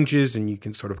different ranges, and you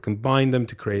can sort of combine them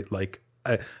to create like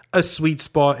a sweet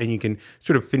spot, and you can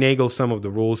sort of finagle some of the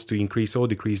rules to increase or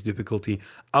decrease difficulty.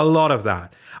 A lot of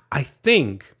that, I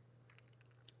think,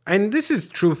 and this is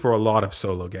true for a lot of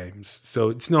solo games, so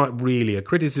it's not really a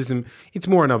criticism, it's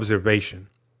more an observation.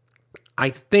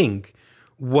 I think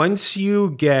once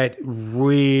you get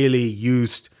really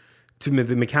used to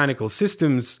the mechanical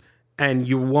systems and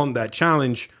you want that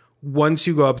challenge, once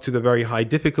you go up to the very high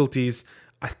difficulties,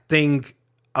 I think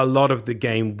a lot of the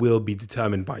game will be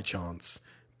determined by chance.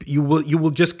 You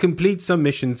will just complete some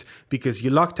missions because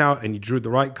you lucked out and you drew the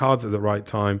right cards at the right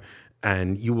time,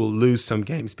 and you will lose some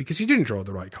games because you didn't draw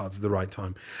the right cards at the right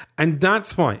time. And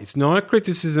that's fine. It's not a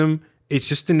criticism. It's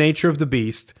just the nature of the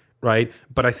beast, right?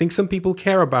 But I think some people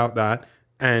care about that,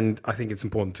 and I think it's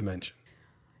important to mention.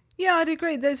 Yeah, I'd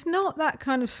agree. There's not that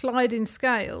kind of sliding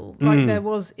scale like there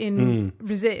was in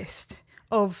Resist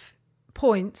of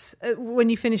points when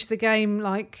you finish the game.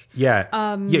 Like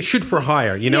shoot for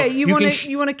higher. You know, yeah,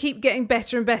 you want to keep getting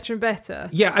better and better and better.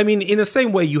 Yeah, I mean, in the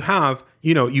same way you have,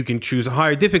 you can choose a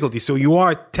higher difficulty, so you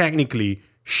are technically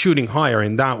shooting higher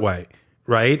in that way,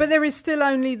 right? But there is still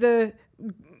only the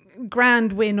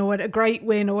grand win or a great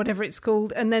win or whatever it's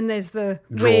called, and then there's the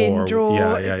draw.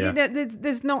 Yeah.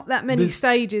 There's not that many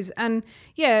stages, and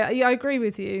I agree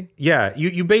with you. Yeah,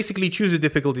 you basically choose a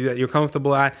difficulty that you're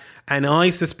comfortable at, and I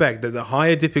suspect that the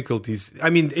higher difficulties, I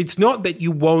mean, it's not that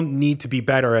you won't need to be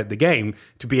better at the game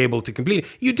to be able to complete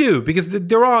it. You do, because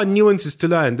there are nuances to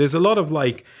learn. There's a lot of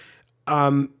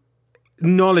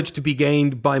knowledge to be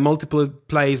gained by multiple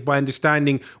plays, by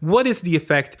understanding what is the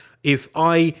effect if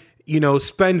I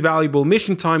spend valuable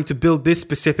mission time to build this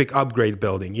specific upgrade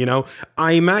building.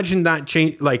 I imagine that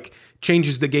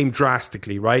changes the game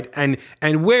drastically, right?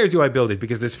 And where do I build it?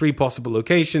 Because there's 3 possible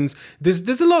locations.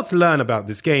 There's a lot to learn about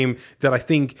this game that I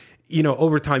think,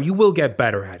 over time you will get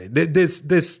better at it.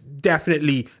 There's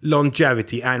definitely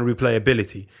longevity and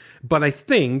replayability. But I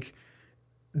think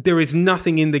there is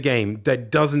nothing in the game that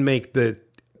doesn't make the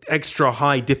extra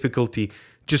high difficulty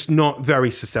just not very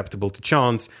susceptible to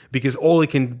chance, because all it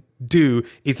can do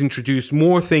is introduce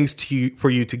more things for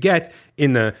you to get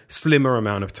in a slimmer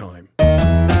amount of time.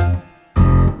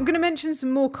 I'm going to mention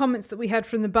some more comments that we had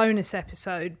from the bonus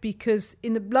episode, because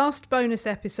in the last bonus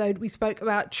episode we spoke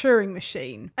about Turing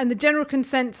Machine, and the general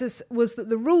consensus was that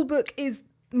the rulebook is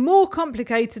more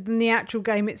complicated than the actual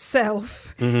game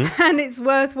itself, and it's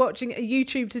worth watching a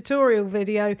YouTube tutorial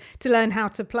video to learn how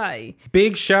to play.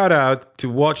 Big shout out to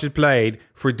Watch It Played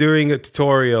for doing a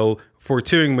tutorial for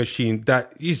Turing Machine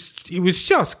it was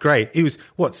just great. It was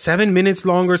 7 minutes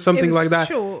long or something like that.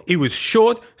 Short. It was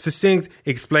short, succinct,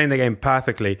 explained the game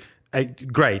perfectly.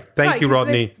 Great. Thank you,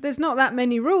 Rodney. There's not that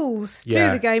many rules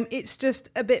to the game. It's just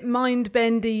a bit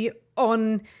mind-bendy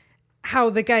on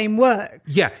how the game works.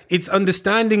 Yeah, it's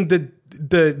understanding the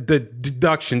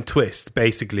deduction twist,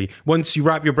 basically. Once you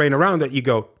wrap your brain around that, you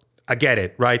go, I get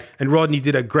it, right? And Rodney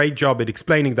did a great job at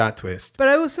explaining that twist. But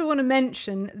I also want to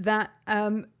mention that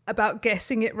about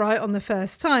guessing it right on the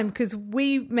first time, because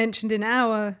we mentioned in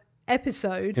our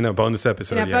episode... In our bonus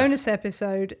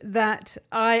episode, that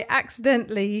I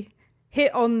accidentally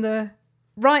hit on the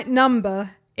right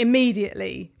number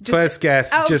immediately. First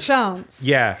guess. Out of chance.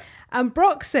 Yeah. And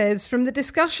Brock says, from the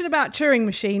discussion about Turing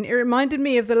Machine, it reminded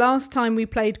me of the last time we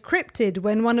played Cryptid,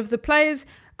 when one of the players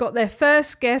got their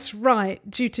first guess right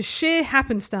due to sheer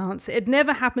happenstance. It had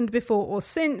never happened before or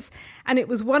since, and it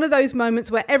was one of those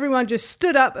moments where everyone just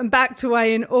stood up and backed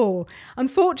away in awe.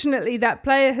 Unfortunately, that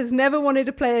player has never wanted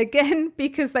to play again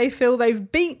because they feel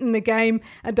they've beaten the game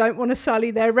and don't want to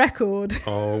sully their record.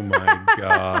 Oh my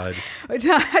God. Which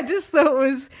I just thought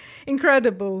was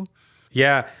incredible.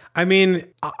 Yeah, I mean,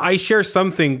 I share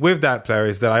something with that player,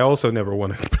 is that I also never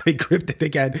want to play Cryptid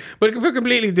again, but for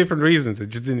completely different reasons. I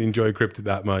just didn't enjoy Cryptid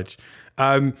that much.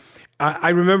 I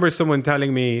remember someone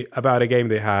telling me about a game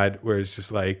they had where it's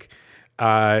just like,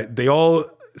 they all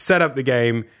set up the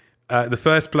game. The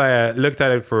first player looked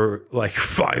at it for like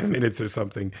 5 minutes or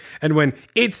something and went,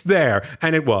 it's there.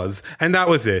 And it was. And that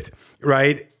was it.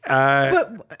 Right?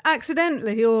 But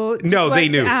accidentally, or just no, they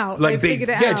knew. It out. Like they figured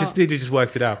it out. They just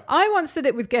worked it out. I once did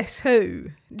it with Guess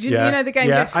Who. You know the game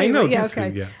Guess Who? I know Guess Who,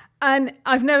 yeah. And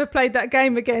I've never played that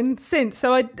game again since.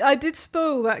 So I did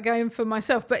spoil that game for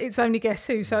myself, but it's only Guess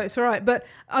Who, so it's all right. But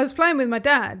I was playing with my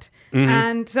dad,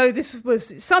 and so this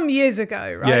was some years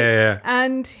ago, right? Yeah.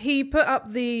 And he put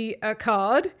up the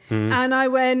card, and I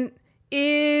went,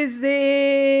 is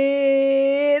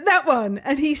it that one?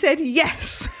 And he said,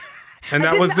 yes. And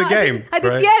that was the game, right?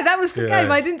 Yeah, that was the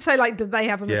game. I didn't say, like, did they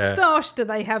have a moustache? Do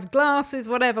they have glasses?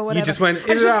 Whatever. You just went,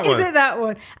 is it that one? Is it that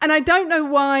one? And I don't know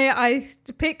why I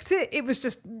picked it. It was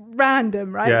just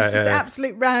random, right? It was just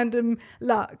absolute random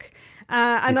luck.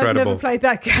 And Incredible. I've never played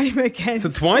that game again. So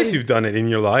twice you've done it in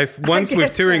your life. Once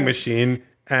with Turing Machine,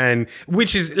 and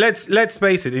which is, let's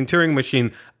face it, in Turing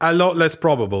Machine, a lot less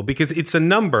probable, because it's a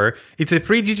number, it's a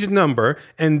 3-digit number,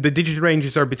 and the digit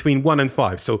ranges are between 1 and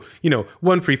 5. So,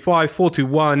 135,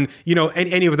 421,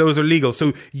 any of those are legal.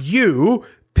 So you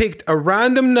picked a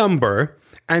random number,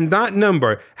 and that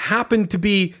number happened to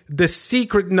be the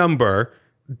secret number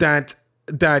that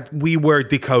we were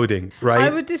decoding, right? I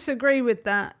would disagree with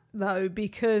that, though,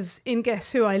 because in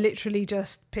Guess Who, I literally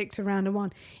just picked a random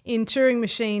one. In Turing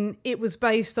Machine, it was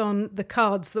based on the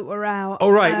cards that were out. Oh,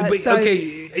 right.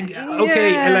 Okay,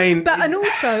 Elaine. And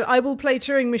also, I will play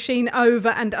Turing Machine over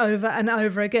and over and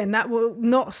over again. That will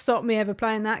not stop me ever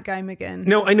playing that game again.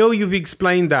 No, I know you've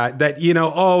explained that,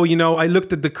 I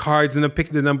looked at the cards and I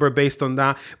picked the number based on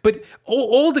that. But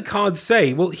all the cards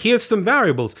say, well, here's some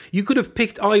variables. You could have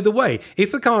picked either way.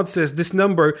 If a card says this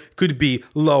number could be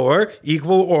lower,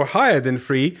 equal, or higher than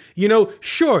 3,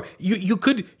 sure, you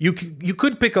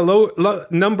could pick a low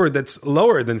number that's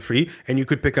lower than 3, and you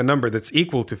could pick a number that's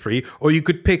equal to 3, or you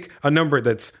could pick a number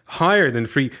that's higher than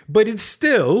 3, but it's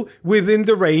still within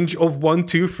the range of 1,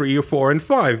 2, 3, or 4, and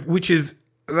 5, which is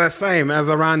the same as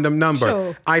a random number.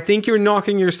 Sure. I think you're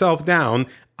knocking yourself down.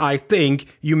 I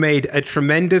think you made a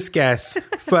tremendous guess.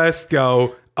 First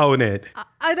go. Own it.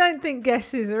 I don't think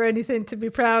guesses are anything to be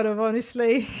proud of,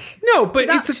 honestly. No, but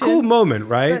it's a cool moment,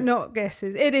 right? But not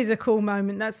guesses. It is a cool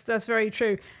moment. That's very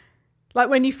true. Like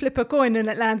when you flip a coin and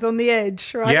it lands on the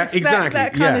edge, right? Yeah, it's exactly.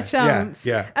 That kind of chance.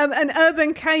 Yeah. An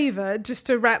Urban Caver, just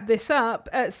to wrap this up,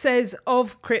 says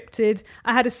of Cryptid,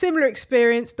 I had a similar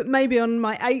experience, but maybe on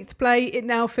my 8th play, it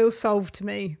now feels solved to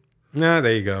me. There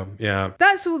you go. Yeah.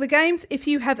 That's all the games. If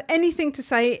you have anything to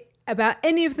say about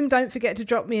any of them, don't forget to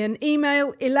drop me an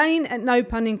email,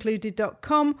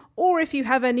 elaine@nopuниncluded.com, or if you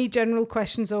have any general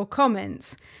questions or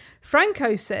comments.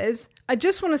 Franco says, I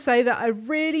just want to say that I've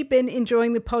really been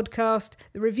enjoying the podcast,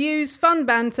 the reviews, fun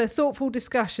banter, thoughtful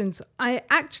discussions. I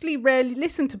actually rarely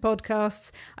listen to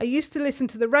podcasts. I used to listen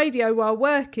to the radio while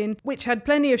working, which had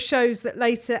plenty of shows that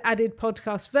later added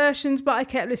podcast versions, but I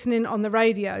kept listening on the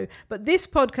radio. But this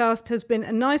podcast has been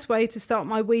a nice way to start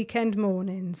my weekend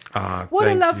mornings. What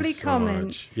a lovely comment.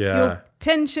 Much. Yeah. Your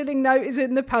 10 shilling note is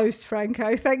in the post,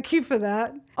 Franco. Thank you for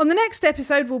that. On the next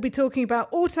episode, we'll be talking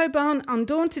about Autobahn,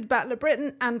 Undaunted Battle of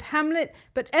Britain and Hamlet.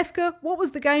 But Efka, what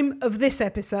was the game of this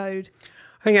episode?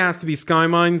 I think it has to be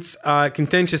Skymines.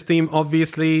 Contentious theme,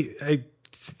 obviously.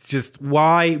 It's just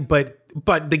why, but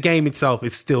the game itself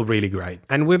is still really great.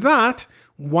 And with that,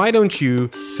 why don't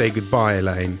you say goodbye,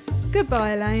 Elaine?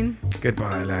 Goodbye, Elaine.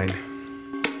 Goodbye, Elaine.